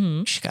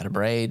 she's got a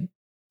braid.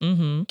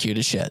 Cute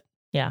as shit.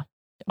 Yeah.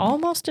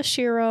 Almost a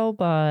Shiro,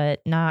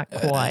 but not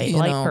quite.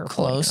 Purple,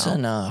 close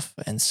enough.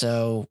 And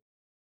so,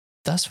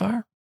 thus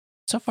far,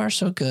 so far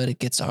so good. It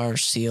gets our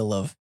seal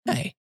of,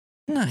 hey,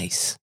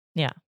 nice.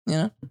 Yeah.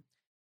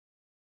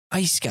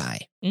 Ice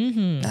Guy.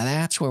 Now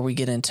that's where we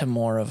get into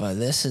more of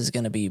this is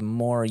going to be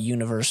more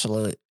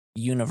universally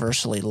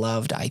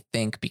loved, I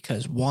think,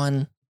 because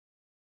one,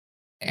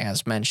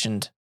 as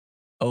mentioned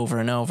over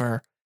and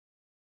over,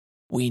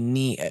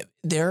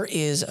 there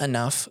is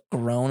enough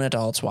grown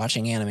adults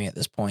watching anime at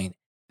this point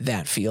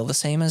that feel the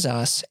same as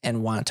us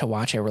and want to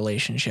watch a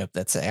relationship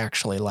that's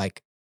actually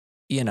like,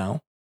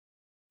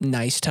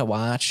 nice to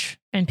watch.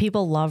 And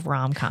people love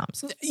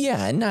rom-coms.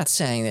 Yeah, and not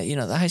saying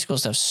that, the high school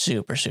stuff's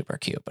super, super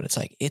cute, but it's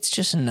like, it's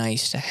just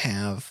nice to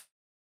have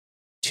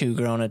two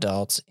grown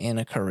adults in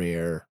a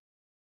career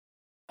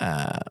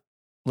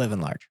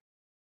living large.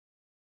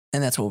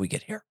 And that's what we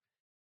get here.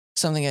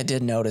 Something I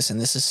did notice,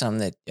 and this is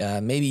something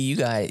that maybe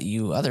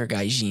you other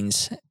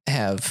gaijins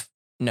have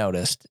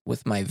noticed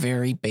with my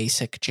very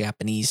basic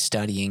Japanese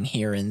studying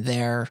here and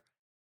there.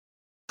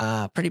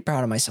 Pretty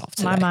proud of myself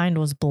today. My mind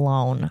was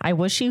blown. I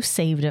wish you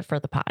saved it for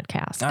the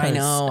podcast. I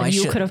know.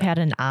 You could have had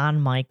an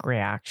on-mic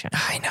reaction.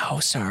 I know.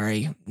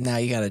 Sorry. Now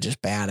you got to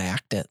just bad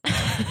act it.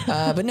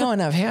 But no,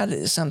 and I've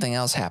had something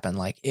else happen.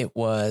 Like it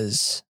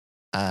was,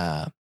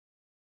 I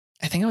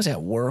think I was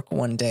at work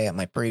one day at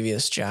my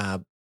previous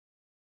job,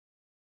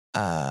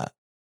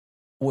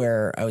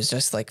 where I was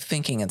just like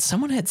thinking, and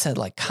someone had said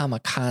like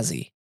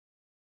kamikaze.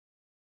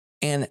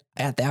 And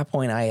at that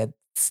point I had,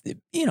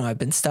 I've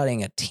been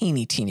studying a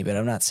teeny bit.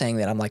 I'm not saying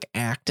that I'm like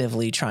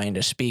actively trying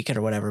to speak it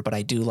or whatever, but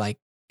I do like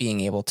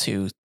being able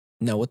to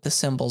know what the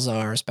symbols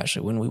are,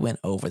 especially when we went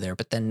over there,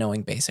 but then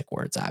knowing basic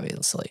words,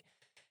 obviously.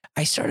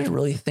 I started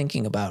really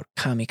thinking about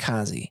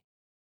kamikaze.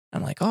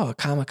 I'm like, oh,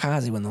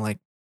 kamikaze, when they like,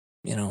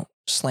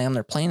 slam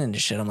their plane into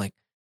shit. I'm like,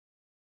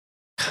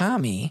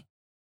 kami,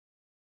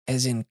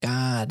 as in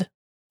God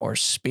or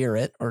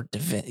spirit or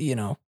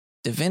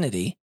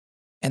divinity.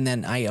 And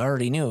then I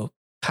already knew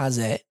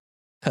kaze,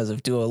 because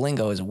of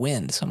Duolingo, is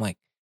wind. So I'm like,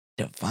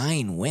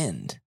 divine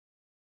wind.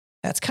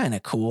 That's kind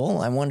of cool.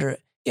 I wonder,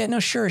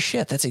 sure as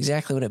shit. That's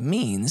exactly what it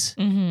means.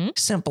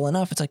 Simple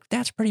enough. It's like,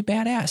 that's pretty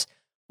badass.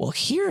 Well,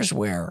 here's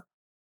where.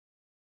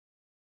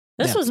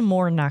 This was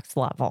more next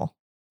level.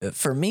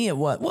 For me, it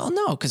was. Well,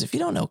 no, because if you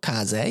don't know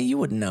kaze, you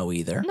wouldn't know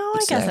either. No,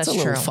 I guess that's a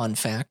little true. Fun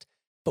fact.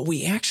 But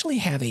we actually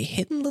have a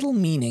hidden little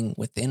meaning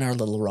within our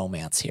little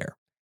romance here.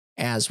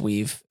 As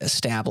we've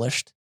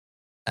established,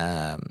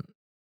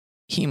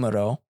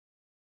 Himuro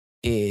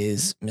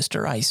is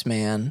Mr.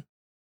 Iceman,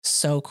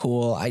 So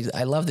cool.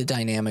 I love the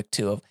dynamic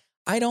too of,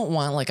 I don't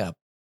want like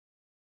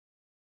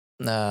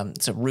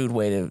it's a rude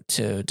way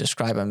to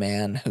describe a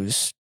man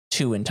who's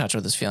too in touch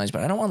with his feelings,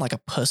 but I don't want like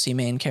a pussy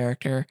main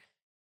character.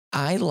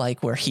 I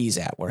like where he's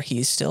at, where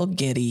he's still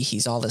giddy.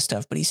 He's all this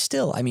stuff, but he's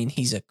still, I mean,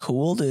 he's a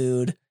cool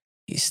dude.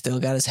 He's still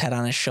got his head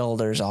on his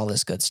shoulders, all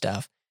this good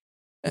stuff.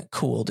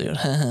 Cool dude.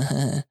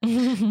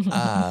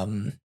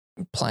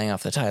 Playing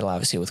off the title,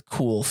 obviously, with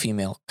cool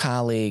female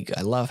colleague.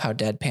 I love how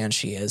deadpan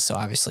she is. So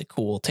obviously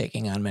cool,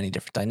 taking on many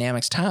different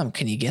dynamics. Tom,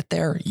 can you get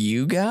there?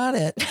 You got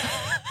it.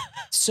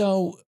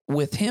 So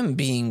with him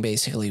being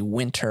basically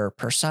winter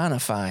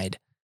personified,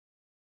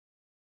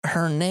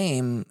 her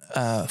name,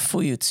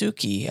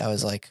 Fuyutsuki, I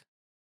was like,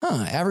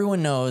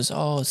 everyone knows,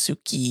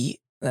 Suki,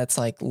 that's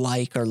like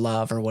or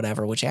love or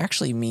whatever, which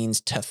actually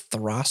means to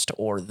thrust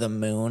or the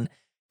moon.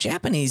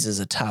 Japanese is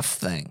a tough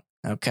thing,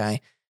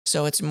 okay?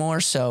 So it's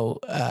more so,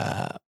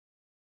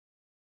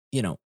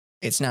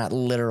 it's not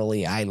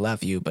literally I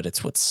love you, but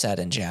it's what's said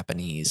in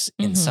Japanese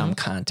in some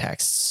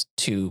contexts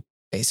to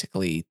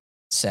basically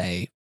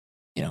say,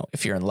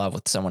 if you're in love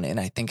with someone. And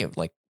I think of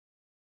like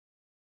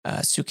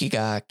Suki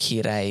ga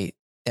kirai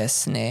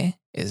desu ne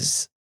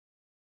is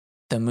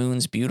the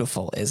moon's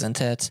beautiful, isn't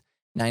it?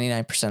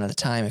 99% of the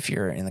time, if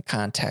you're in the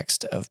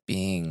context of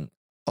being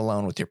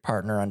alone with your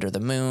partner under the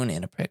moon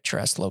in a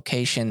picturesque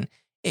location,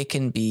 it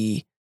can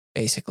be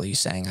basically you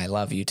saying, I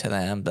love you to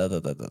them. Blah, blah,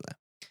 blah, blah, blah.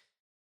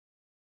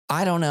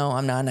 I don't know.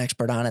 I'm not an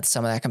expert on it.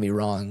 Some of that can be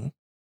wrong,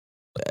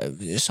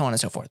 so on and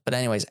so forth. But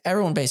anyways,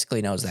 everyone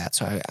basically knows that.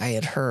 So I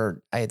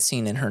had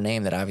seen in her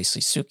name that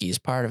obviously Suki is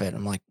part of it.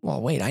 I'm like,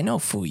 well, wait, I know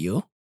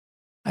Fuyu.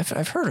 I've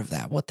heard of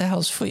that. What the hell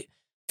is Fuyu?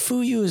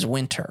 Fuyu is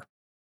winter.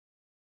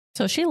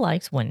 So she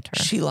likes winter.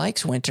 She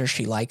likes winter.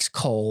 She likes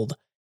cold.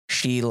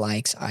 She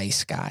likes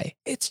ice guy.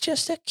 It's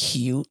just a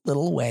cute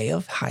little way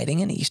of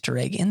hiding an Easter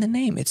egg in the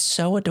name. It's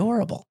so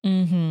adorable.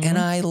 And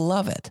I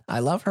love it. I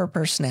love her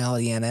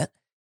personality in it.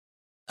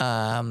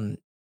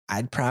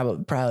 I'd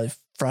probably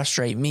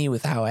frustrate me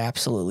with how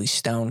absolutely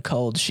stone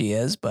cold she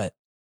is, but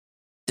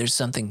there's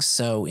something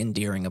so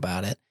endearing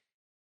about it.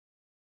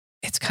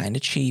 It's kind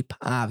of cheap,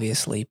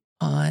 obviously,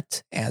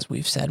 but as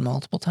we've said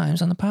multiple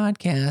times on the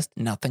podcast,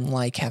 nothing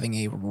like having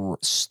a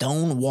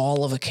stone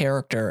wall of a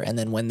character. And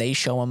then when they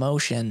show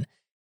emotion,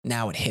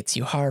 now it hits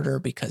you harder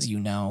because you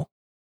know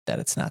that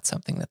it's not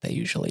something that they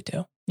usually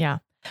do. Yeah.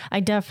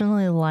 I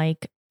definitely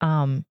like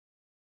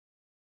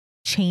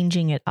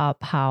changing it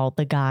up, how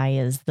the guy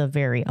is the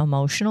very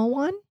emotional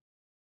one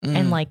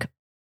and like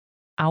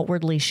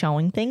outwardly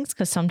showing things,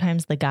 because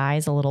sometimes the guy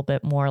is a little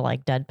bit more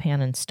like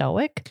deadpan and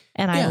stoic.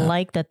 And I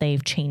like that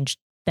they've changed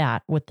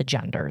that with the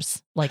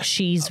genders. Like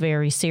she's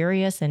very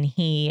serious and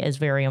he is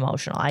very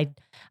emotional.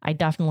 I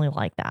definitely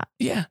like that.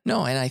 Yeah,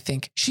 no, and I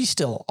think she's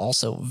still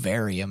also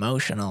very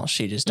emotional.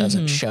 She just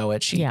doesn't show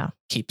it. She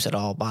keeps it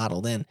all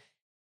bottled in.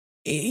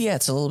 Yeah,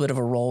 it's a little bit of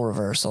a role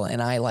reversal,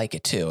 and I like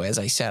it too. As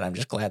I said, I'm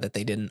just glad that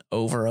they didn't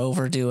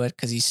overdo it,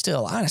 because he's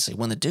still, honestly,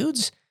 when the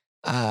dude's,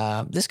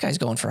 this guy's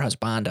going for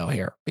husbando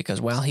here,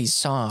 because while he's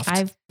soft,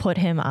 I've put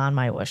him on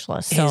my wish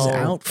list. So his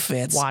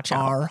outfits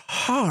are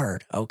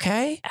hard,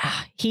 okay?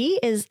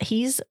 He's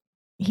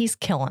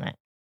killing it.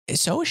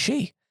 So is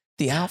she.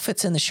 The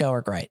outfits in the show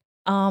are great.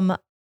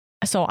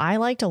 So I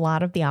liked a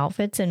lot of the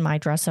outfits in My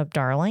Dress Up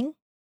Darling.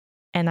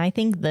 And I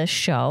think this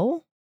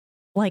show,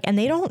 like, and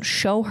they don't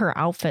show her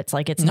outfits,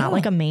 like it's not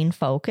like a main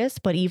focus,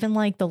 but even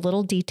like the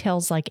little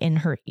details like in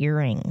her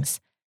earrings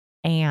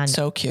and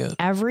so cute.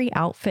 Every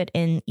outfit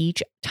in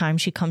each time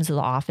she comes to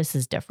the office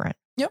is different.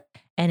 Yep.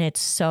 And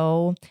it's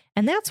so,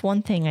 and that's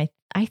one thing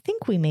I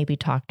think we maybe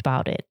talked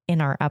about it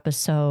in our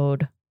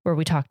episode where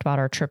we talked about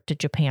our trip to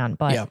Japan,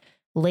 but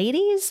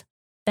ladies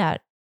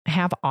that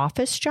have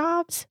office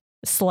jobs,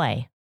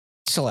 Slayer.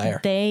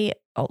 They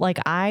like,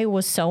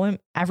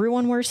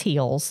 everyone wears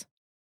heels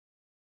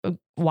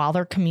while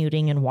they're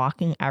commuting and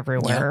walking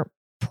everywhere.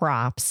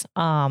 Props.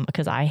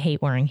 Because I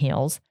hate wearing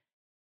heels.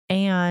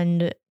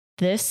 And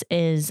this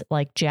is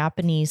like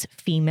Japanese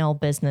female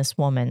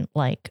businesswoman,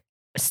 like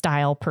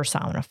style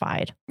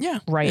personified. Yeah.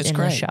 Right in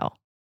the show.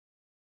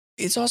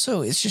 It's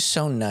just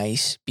so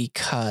nice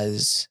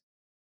because,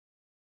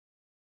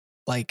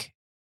 like,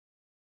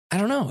 I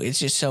don't know, it's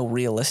just so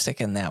realistic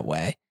in that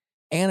way.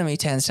 Anime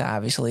tends to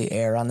obviously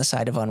err on the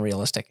side of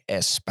unrealistic,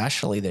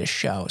 especially this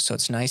show. So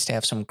it's nice to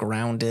have some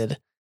grounded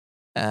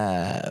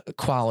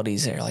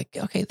qualities there. Like,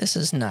 okay, this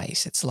is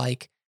nice. It's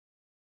like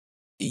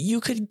you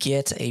could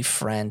get a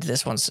friend.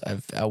 This one's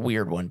a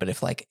weird one, but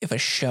if a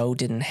show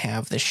didn't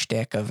have the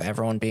shtick of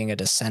everyone being a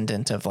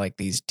descendant of like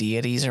these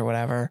deities or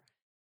whatever,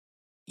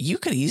 you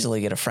could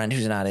easily get a friend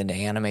who's not into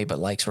anime but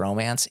likes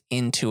romance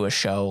into a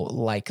show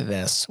like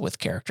this with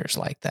characters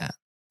like that.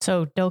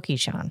 So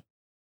Doki-chan.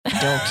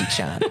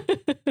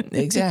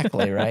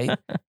 Exactly, right?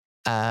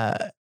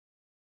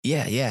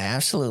 Yeah,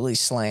 absolutely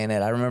slaying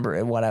it. I remember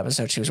in what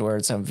episode she was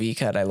wearing some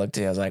V-cut. I looked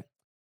at it, I was like,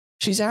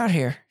 she's out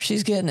here.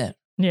 She's getting it.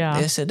 Yeah.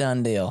 It's a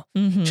done deal.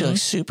 Mm-hmm. She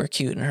looks super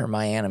cute in her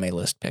My Anime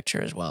List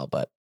picture as well.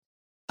 But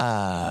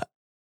her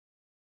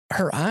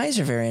eyes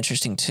are very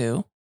interesting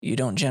too. You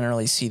don't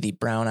generally see the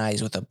brown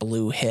eyes with a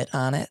blue hit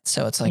on it.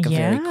 So it's like a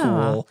very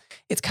cool,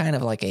 it's kind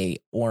of like a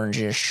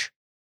orangish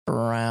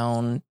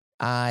brown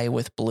eye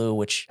with blue,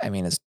 which I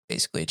mean is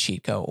basically a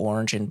cheat code.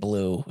 Orange and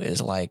blue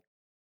is like,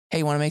 hey,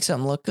 you want to make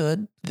something look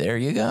good? There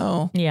you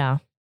go. Yeah.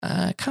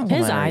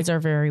 His eyes are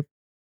very,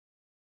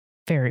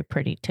 very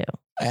pretty too.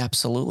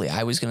 Absolutely.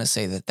 I was going to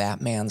say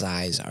that man's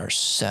eyes are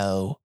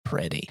so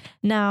pretty.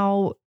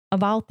 Now,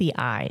 about the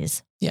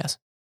eyes. Yes.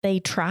 They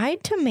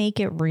tried to make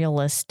it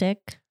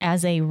realistic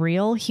as a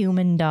real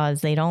human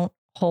does. They don't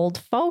hold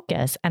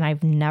focus. And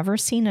I've never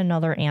seen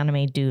another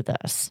anime do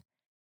this.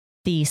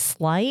 The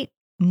slight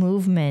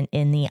movement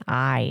in the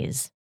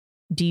eyes.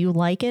 Do you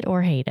like it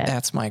or hate it?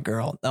 That's my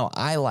girl. No,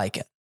 I like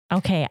it.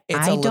 Okay.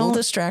 It's a little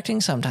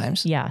distracting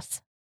sometimes.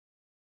 Yes.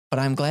 But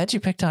I'm glad you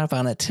picked up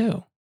on it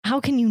too. How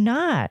can you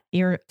not?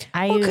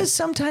 Because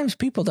sometimes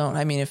people don't.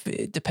 I mean,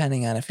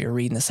 depending on if you're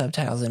reading the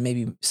subtitles, and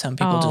maybe some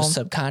people just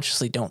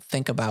subconsciously don't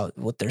think about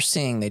what they're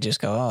seeing. They just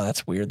go, "Oh,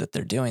 that's weird that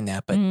they're doing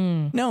that." But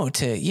no,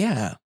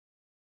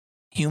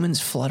 humans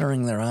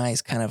fluttering their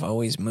eyes, kind of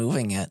always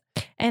moving it.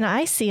 And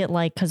I see it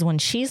like, because when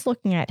she's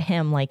looking at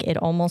him, like it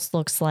almost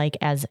looks like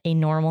as a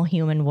normal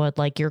human would,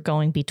 like you're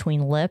going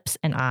between lips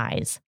and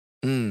eyes.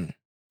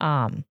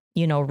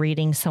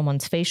 Reading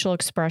someone's facial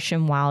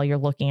expression while you're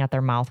looking at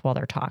their mouth while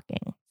they're talking.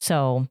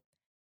 So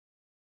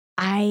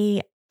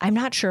I'm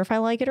not sure if I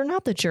like it or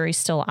not. The jury's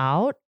still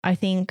out. I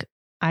think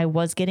I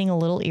was getting a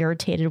little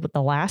irritated with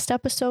the last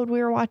episode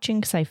we were watching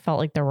because I felt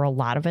like there were a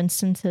lot of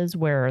instances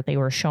where they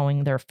were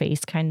showing their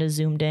face kind of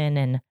zoomed in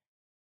and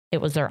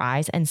it was their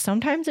eyes. And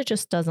sometimes it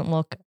just doesn't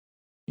look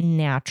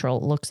natural.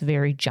 It looks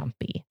very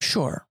jumpy.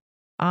 Sure.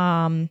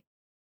 But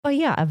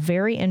yeah, a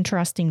very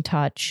interesting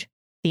touch.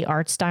 The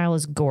art style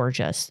is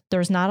gorgeous.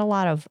 There's not a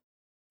lot of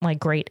like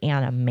great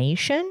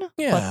animation,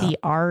 but the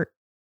art,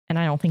 and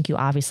I don't think you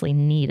obviously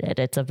need it.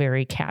 It's a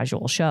very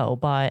casual show,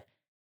 but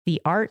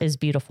the art is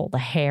beautiful. The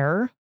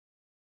hair,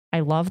 I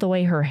love the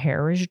way her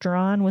hair is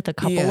drawn with a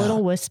couple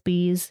little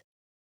wispies.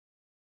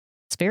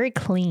 It's very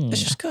clean.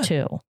 It's just good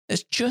too.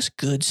 It's just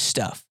good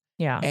stuff.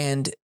 Yeah.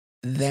 And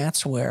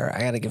that's where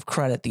I got to give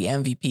credit. The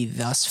MVP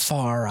thus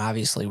far,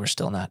 obviously we're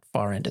still not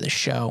far into the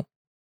show.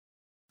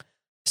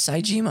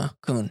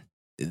 Saejima-kun.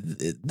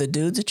 The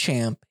dude's a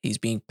champ. He's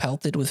being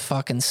pelted with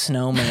fucking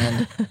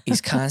snowman.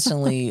 He's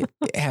constantly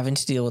having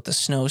to deal with the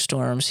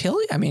snowstorms.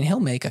 He'll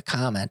make a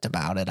comment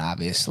about it,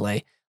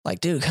 obviously.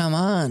 Like, dude, come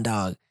on,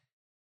 dog.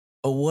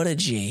 But what a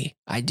G.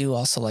 I do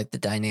also like the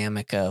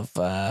dynamic of,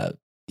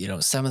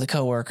 some of the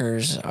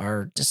coworkers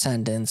are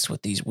descendants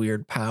with these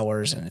weird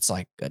powers, and it's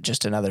like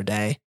just another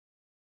day.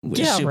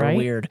 Which is super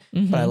weird.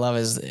 Mm-hmm. But I love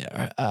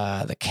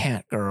the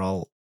cat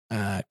girl,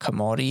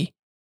 Komori.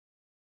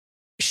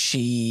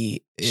 She's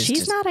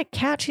not a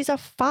cat. She's a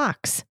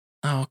fox.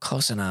 Oh,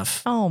 close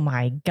enough. Oh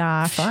my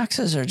gosh.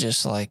 Foxes are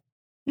just like.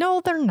 No,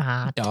 they're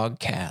not. Dog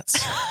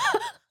cats.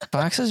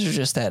 Foxes are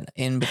just that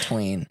in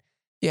between.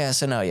 Yeah.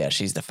 So no,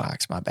 she's the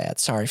fox. My bad.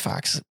 Sorry,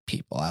 fox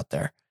people out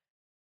there.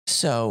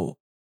 So,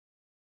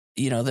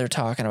 they're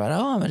talking about,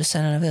 oh, I'm a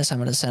descendant of this.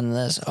 I'm a descendant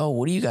of this. Oh,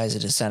 what are you guys a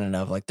descendant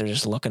of? Like, they're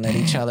just looking at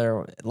each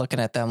other, looking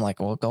at them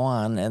like, well, go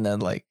on. And then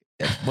like,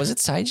 was it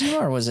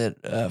Saejima or was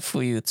it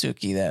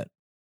Fuyutsuki that?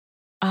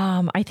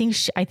 I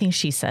think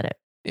she said it.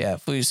 Yeah,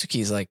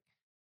 Fuyutsuki's like,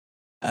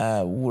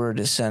 we're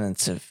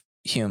descendants of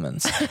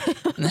humans.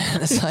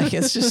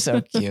 it's just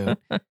so cute.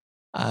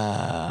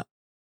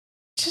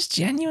 Just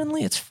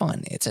genuinely, it's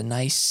fun. It's a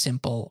nice,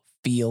 simple,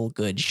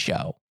 feel-good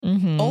show.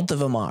 Mm-hmm. Both of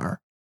them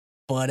are,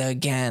 but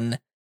again,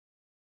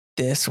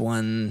 this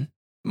one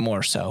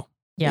more so.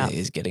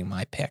 Is getting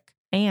my pick.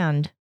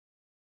 And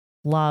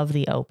love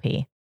the OP.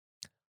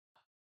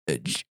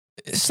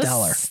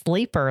 Stellar.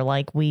 Sleeper,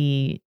 like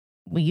we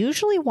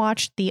usually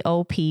watch the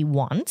OP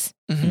once,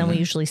 and then we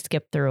usually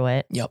skip through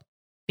it. Yep.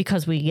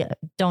 Because we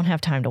don't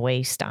have time to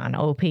waste on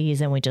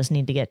OPs and we just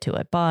need to get to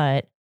it.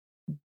 But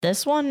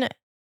this one,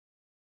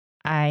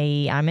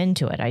 I'm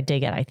into it. I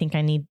dig it. I think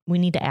we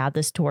need to add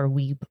this to our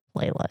Weeb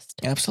playlist.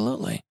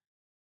 Absolutely.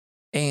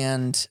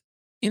 And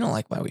you don't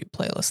like my Weeb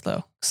playlist,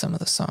 though. Some of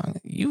the songs,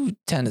 you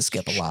tend to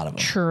skip a lot of them.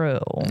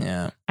 True.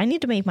 Yeah. I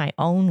need to make my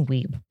own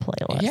Weeb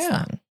playlist.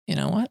 Yeah. Then. You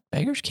know what?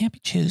 Beggars can't be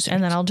choosers.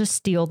 And then I'll just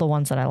steal the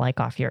ones that I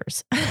like off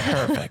yours.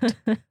 Perfect.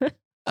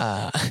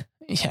 No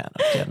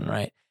kidding,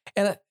 right?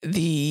 And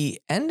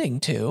the ending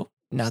too,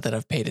 not that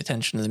I've paid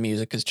attention to the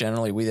music, because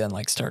generally we then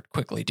like start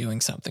quickly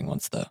doing something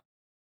once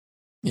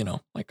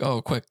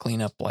quick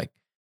cleanup, like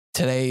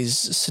today's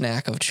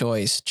snack of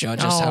choice,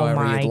 judge us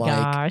however you'd like.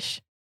 Oh my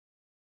gosh.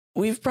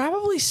 We've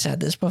probably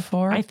said this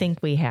before. I think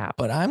we have.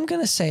 But I'm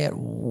going to say it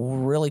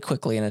really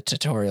quickly in a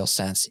tutorial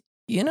sense.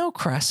 You know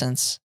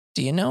crescents?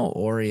 Do you know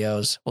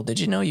Oreos? Well, did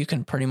you know you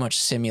can pretty much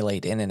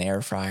simulate in an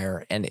air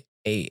fryer and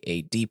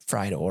a deep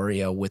fried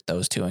Oreo with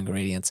those two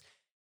ingredients?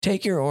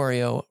 Take your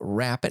Oreo,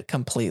 wrap it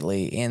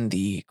completely in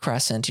the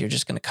crescent. You're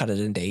just going to cut it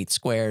into 8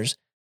 squares.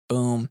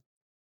 Boom.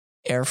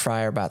 Air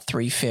fryer about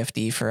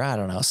 350 for,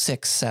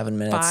 6-7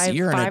 minutes.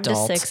 You're an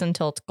adult. 5 to 6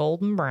 until it's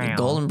golden brown.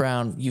 Golden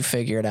brown, you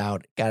figure it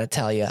out. Got to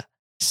tell you,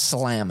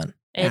 slamming.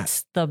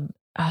 It's the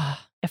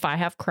if I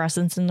have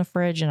crescents in the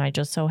fridge and I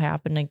just so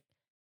happen to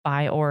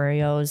buy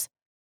Oreos,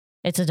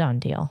 it's a done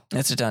deal.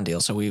 It's a done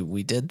deal. So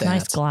we did that.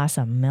 Nice glass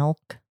of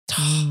milk.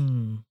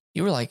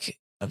 You were like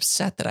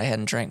upset that I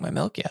hadn't drank my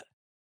milk yet.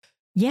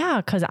 Yeah,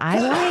 because I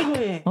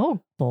like,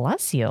 oh,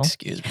 bless you.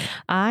 Excuse me.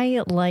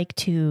 I like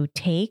to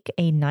take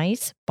a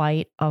nice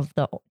bite of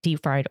the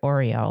deep fried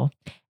Oreo,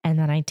 and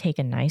then I take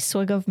a nice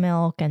swig of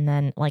milk, and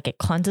then like it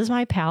cleanses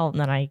my palate,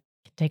 and then I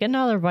take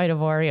another bite of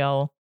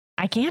Oreo.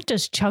 I can't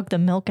just chug the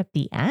milk at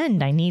the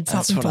end. I need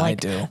something to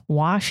like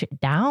wash it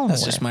down.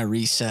 That's just my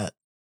reset.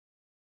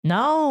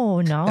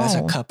 No. That's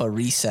a cup of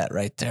reset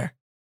right there.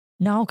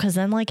 No, because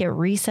then like it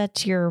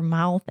resets your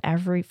mouth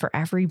for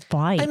every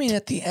bite. I mean,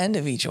 at the end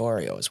of each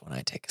Oreo is when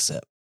I take a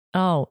sip.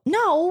 Oh,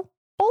 no.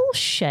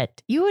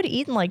 Bullshit. You had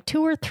eaten like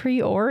 2 or 3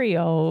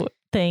 Oreo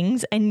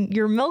things and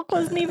your milk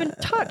wasn't even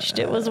touched.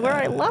 It was where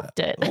I left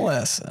it.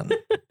 Listen,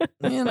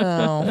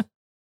 anyhow.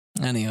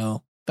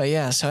 But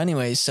yeah, so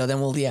anyways, so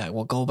then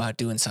we'll go about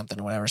doing something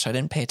or whatever. So I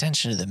didn't pay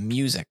attention to the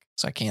music.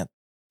 So I can't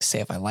say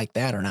if I like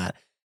that or not.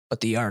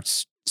 But the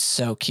art's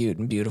so cute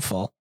and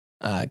beautiful.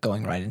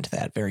 Going right into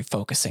that, very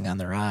focusing on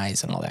their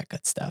eyes and all that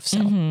good stuff.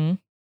 So,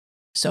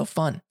 so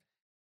fun.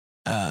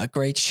 A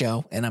great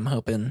show. And I'm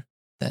hoping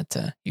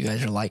that you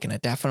guys are liking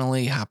it.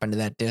 Definitely hop into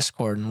that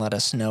Discord and let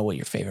us know what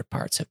your favorite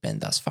parts have been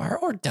thus far.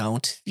 Or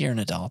don't. If you're an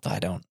adult,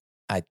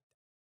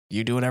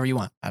 you do whatever you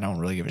want. I don't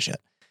really give a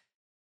shit.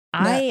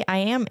 I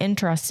am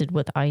interested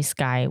with Ice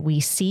Guy.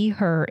 We see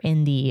her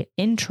in the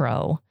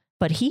intro,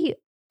 but he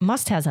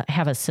must have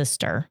a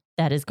sister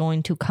that is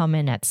going to come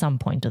in at some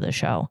point of the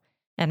show.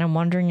 And I'm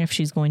wondering if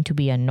she's going to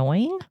be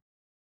annoying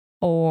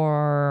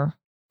or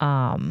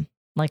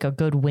like a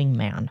good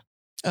wingman.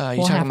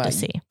 We'll talking about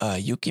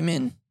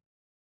Yukimin?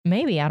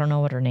 Maybe. I don't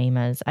know what her name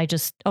is.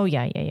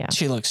 Yeah.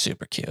 She looks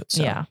super cute.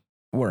 So yeah.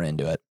 We're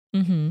into it.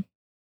 Mm-hmm.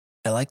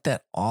 I like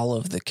that all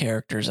of the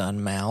characters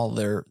on Mal,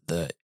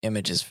 the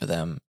images for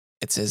them,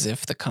 it's as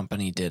if the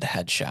company did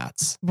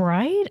headshots.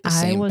 Right?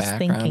 I was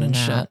thinking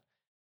that.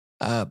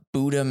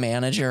 Buddha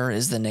Manager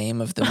is the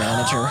name of the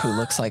manager who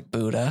looks like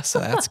Buddha. So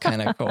that's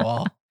kind of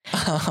cool.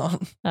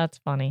 That's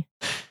funny.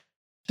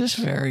 Just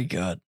very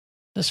good.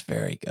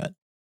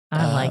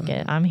 I like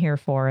it. I'm here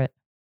for it.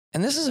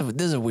 And this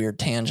is a weird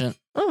tangent.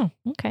 Oh,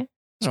 okay. I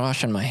was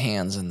washing my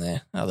hands in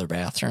the other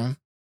bathroom.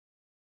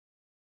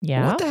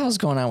 Yeah. What the hell's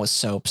going on with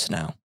soaps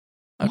now?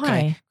 Okay.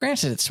 Why?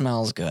 Granted, it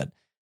smells good.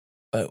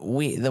 But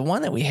the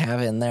one that we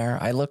have in there,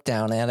 I looked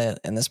down at it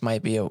and this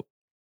might be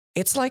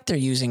it's like they're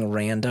using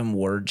random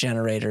word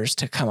generators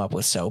to come up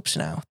with soaps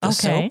now. The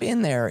soap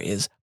in there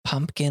is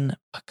pumpkin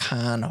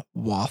pecan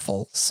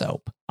waffle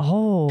soap.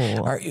 Oh.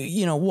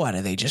 What?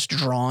 Are they just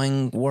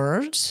drawing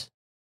words?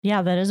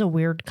 Yeah, that is a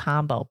weird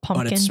combo.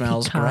 Pumpkin but it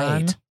smells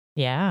pecan. Great.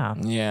 Yeah.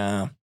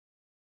 Yeah.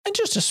 And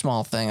just a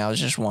small thing I was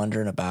just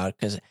wondering about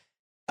because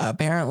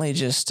apparently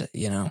just,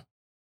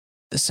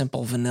 the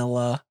simple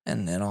vanilla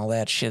and all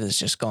that shit is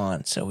just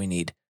gone. So we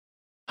need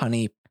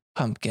honey,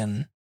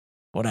 pumpkin,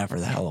 whatever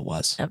the hell it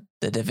was.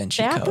 The Da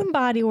Vinci Bath Code. and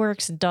Body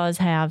Works does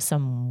have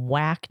some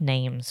whack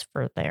names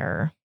for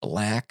their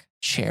Black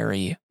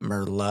Cherry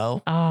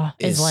Merlot.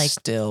 Is like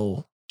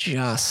still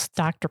just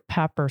Dr.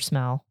 Pepper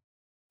smell.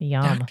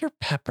 Yum. Dr.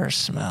 Pepper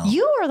smell.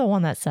 You are the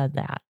one that said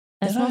that.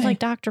 It smells like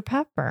Dr.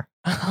 Pepper.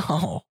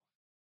 Oh.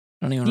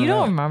 I don't even You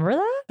don't remember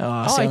that?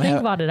 I think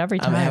about it every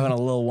time. I'm having a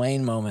Lil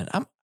Wayne moment.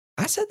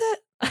 I said that?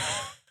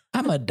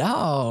 I'm a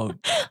dog.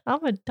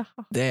 I'm a dog.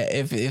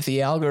 If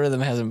the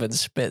algorithm hasn't been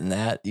spitting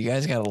that, you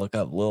guys got to look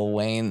up Lil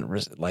Wayne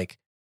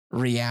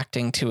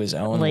reacting to his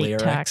own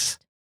lyrics.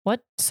 Text.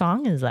 What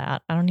song is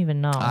that? I don't even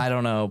know. I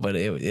don't know, but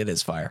it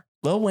is fire.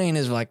 Lil Wayne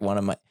is like one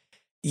of my.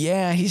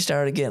 Yeah, he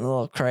started getting a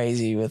little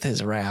crazy with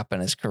his rap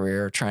and his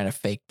career, trying to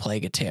fake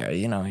play guitar.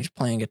 He's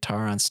playing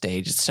guitar on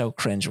stage. It's so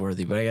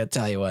cringeworthy, but I got to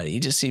tell you what,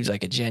 he just seems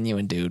like a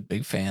genuine dude.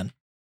 Big fan.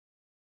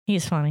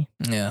 He's funny.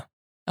 Yeah.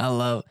 I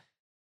love,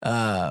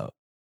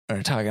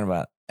 we're talking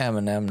about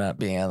Eminem not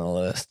being on the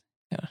list.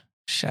 Yeah.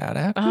 Shout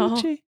out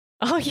Gucci.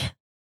 Oh yeah.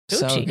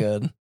 Gucci. So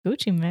good.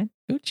 Gucci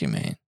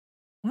Mane.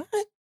 What?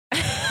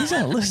 He's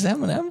on the list.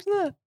 Eminem's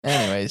not.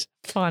 Anyways.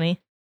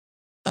 Funny.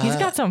 He's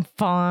got some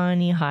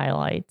funny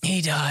highlights.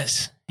 He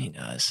does.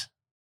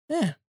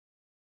 Yeah.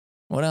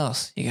 What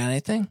else? You got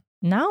anything?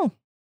 No.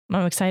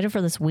 I'm excited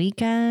for this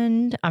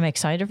weekend. I'm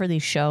excited for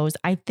these shows.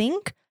 I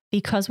think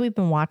because we've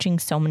been watching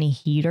so many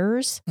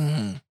heaters,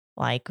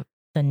 like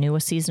the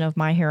newest season of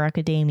My Hero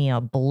Academia,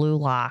 Blue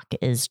Lock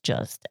is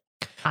just...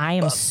 I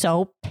am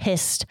so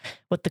pissed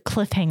with the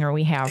cliffhanger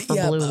we have for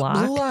Blue Lock.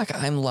 Blue Lock,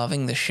 I'm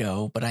loving the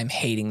show, but I'm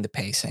hating the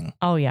pacing.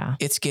 Oh, yeah.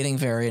 It's getting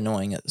very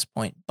annoying at this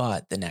point,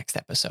 but the next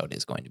episode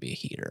is going to be a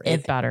heater.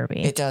 It better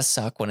be. It does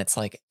suck when it's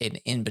like an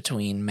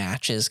in-between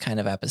matches kind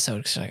of episode.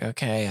 Because you're like,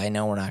 okay, I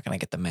know we're not going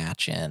to get the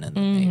match in.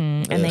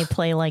 And, they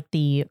play like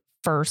the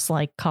first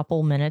like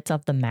couple minutes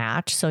of the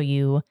match. So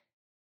you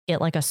get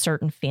like a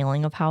certain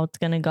feeling of how it's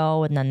going to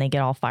go. And then they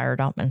get all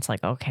fired up and it's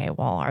like, okay,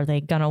 well, are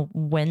they going to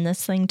win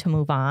this thing to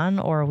move on?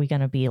 Or are we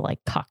going to be like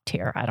cucked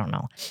here? I don't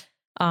know.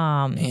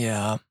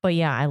 Yeah. But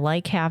yeah, I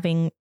like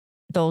having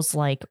those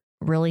like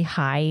really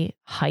high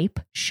hype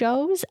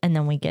shows, and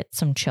then we get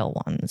some chill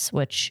ones,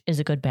 which is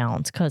a good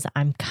balance because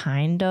I'm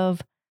kind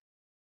of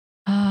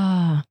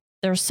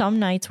there's some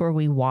nights where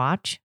we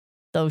watch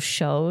those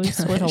shows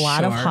with a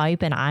lot of Sure.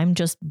 hype and I'm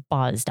just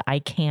buzzed. I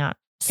can't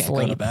Can't go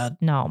sleep. to bed.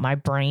 No, my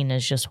brain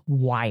is just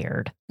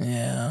wired.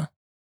 Yeah.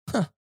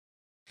 Huh.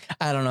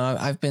 I don't know.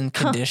 I've been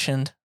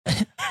conditioned.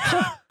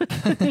 I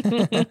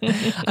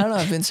don't know.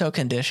 I've been so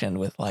conditioned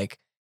with like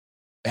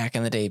back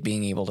in the day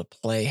being able to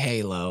play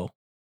Halo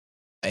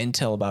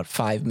until about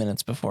 5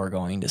 minutes before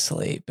going to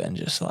sleep and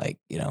just like,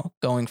 you know,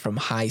 going from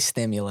high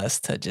stimulus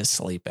to just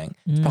sleeping.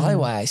 It's probably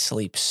why I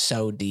sleep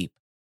so deep.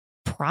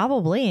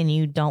 Probably, and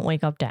you don't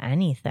wake up to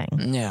anything.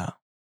 Yeah.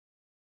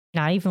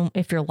 Not even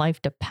if your life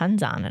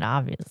depends on it,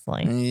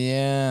 obviously.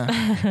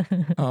 Yeah.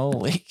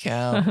 Holy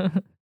cow.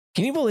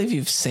 Can you believe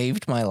you've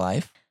saved my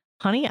life?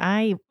 Honey,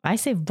 I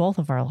saved both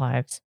of our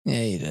lives.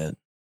 Yeah, you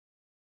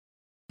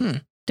did.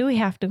 Do we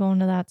have to go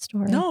into that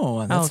story?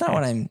 No, that's not Okay.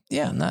 what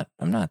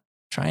I'm not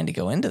trying to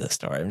go into the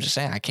story. I'm just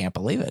saying I can't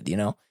believe it, you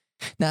know.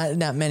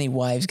 Not many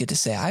wives get to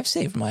say I've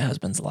saved my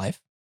husband's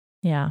life.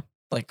 Yeah.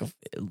 Like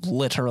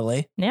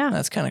literally. Yeah.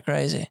 That's kind of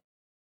crazy.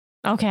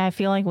 Okay, I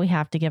feel like we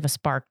have to give a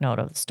spark note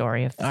of the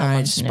story if All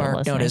right, someone's new spark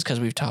listening. note is because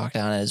we've talked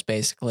on it is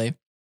basically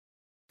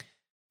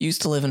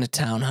used to live in a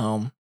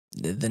townhome.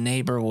 The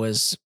neighbor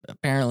was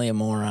apparently a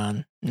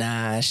moron.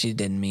 Nah, she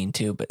didn't mean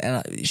to, but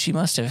she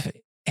must have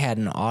had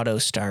an auto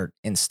start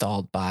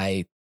installed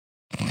by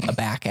a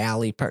back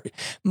alley.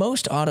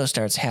 Most auto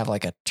starts have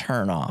like a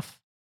turn off.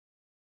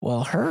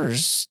 Well,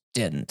 hers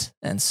didn't.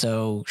 And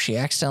so she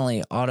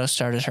accidentally auto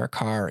started her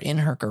car in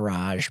her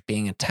garage,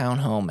 being a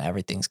townhome,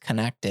 everything's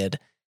connected.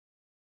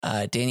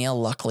 Danielle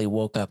luckily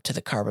woke up to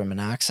the carbon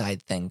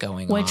monoxide thing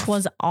going off. Which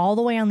was all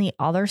the way on the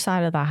other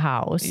side of the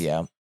house.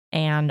 Yeah.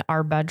 And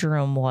our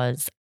bedroom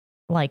was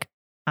like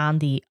on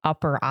the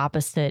upper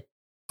opposite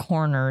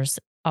corners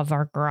of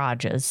our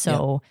garages.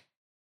 So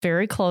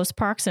very close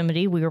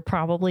proximity. We were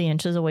probably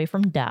inches away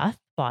from death,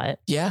 but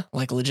Yeah,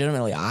 like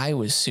legitimately, I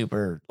was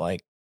super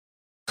like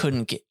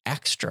couldn't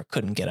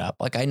get up.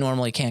 Like I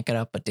normally can't get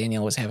up, but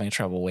Danielle was having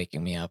trouble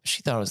waking me up.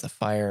 She thought it was the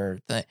fire.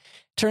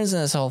 Turns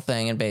into this whole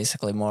thing, and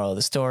basically, moral of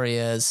the story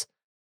is,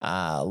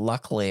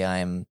 luckily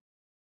I'm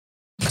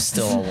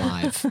still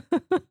alive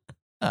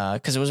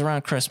because it was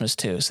around Christmas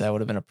too, so that would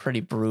have been a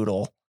pretty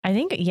brutal. I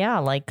think, yeah,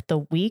 like the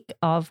week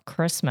of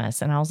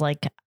Christmas. And I was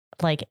like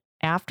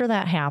after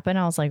that happened,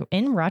 I was like,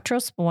 in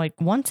retrospect, like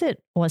once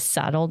it was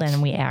settled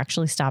and we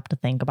actually stopped to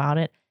think about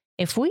it,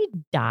 if we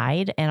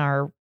died and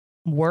our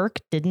work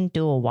didn't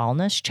do a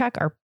wellness check,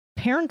 our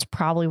parents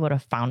probably would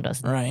have found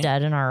us Right.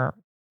 dead in our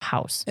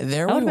house.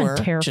 There That we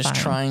would've been were, just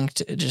terrifying.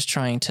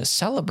 trying to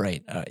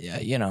celebrate,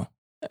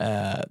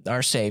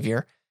 our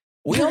savior.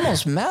 We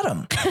almost met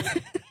him.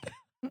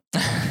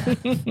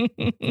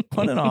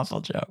 What an awful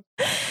joke.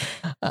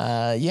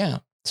 Yeah.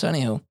 So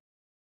anywho,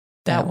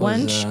 That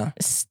was, wench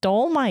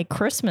stole my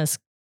Christmas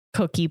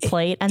cookie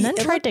plate and then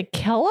it tried to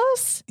kill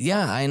us.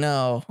 Yeah, I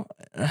know.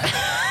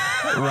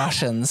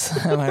 Russians,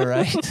 am I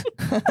right?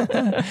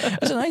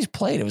 It was a nice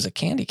plate. It was a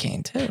candy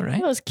cane too, right?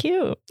 It was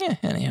cute. Yeah.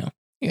 Anyhow,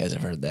 you guys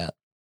have heard that.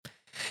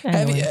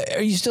 Anyway.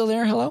 Are you still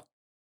there? Hello?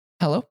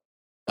 Hello?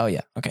 Oh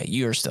yeah. Okay,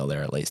 you're still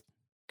there at least.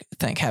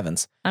 Thank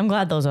heavens. I'm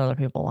glad those other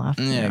people left.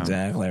 Yeah,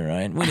 exactly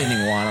right. We didn't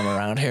even want them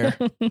around here.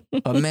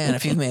 But man,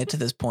 if you've made it to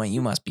this point,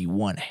 you must be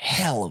one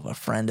hell of a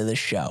friend of the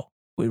show.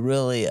 We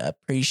really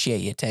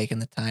appreciate you taking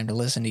the time to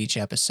listen to each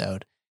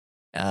episode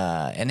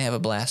and have a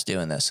blast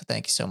doing this. So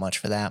thank you so much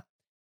for that.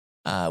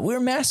 We're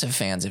massive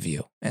fans of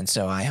you. And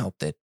so I hope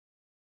that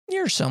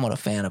you're somewhat a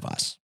fan of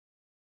us.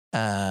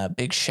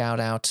 Big shout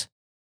out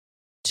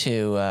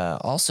to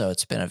also,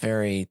 it's been a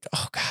very,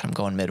 I'm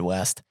going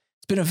Midwest.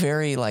 It's been a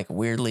very like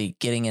weirdly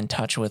getting in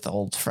touch with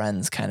old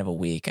friends kind of a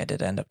week. I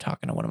did end up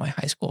talking to one of my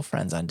high school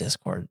friends on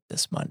Discord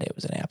this Monday. It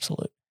was an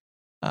absolute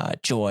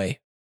joy.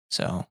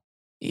 So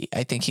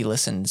I think he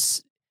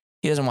listens.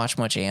 He doesn't watch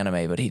much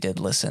anime, but he did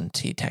listen.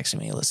 He texted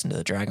me, he listened to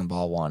the Dragon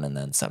Ball one and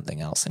then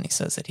something else. And he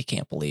says that he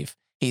can't believe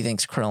he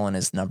thinks Krillin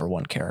is number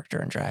one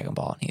character in Dragon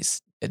Ball. And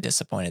he's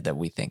disappointed that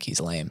we think he's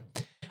lame.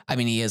 I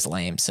mean, he is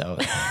lame. So,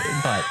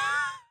 but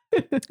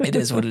it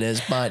is what it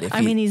is. But if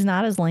he's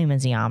not as lame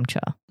as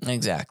Yamcha.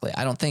 Exactly.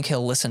 I don't think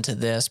he'll listen to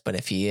this, but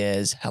if he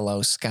is,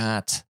 hello,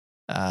 Scott.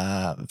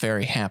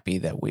 Very happy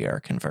that we are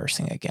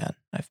conversing again.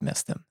 I've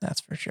missed him. That's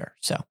for sure.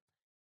 So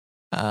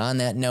on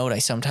that note, I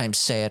sometimes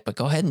say it, but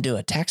go ahead and do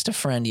it. Text a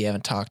friend you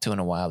haven't talked to in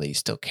a while that you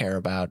still care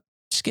about.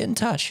 Just get in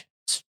touch.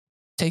 It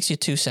takes you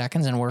 2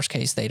 seconds. In worst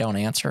case, they don't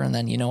answer. And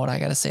then you know what I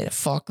got to say to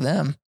fuck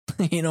them.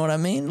 You know what I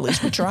mean? At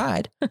least we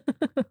tried.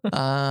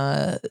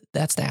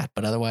 That's that.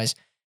 But otherwise,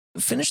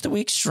 finish the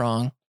week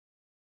strong.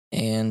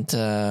 And,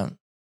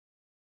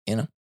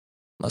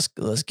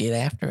 let's get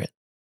after it.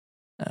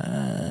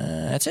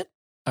 That's it.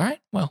 All right.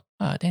 Well,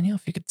 Danielle,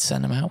 if you could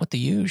send them out with the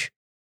huge.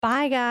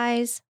 Bye,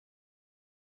 guys.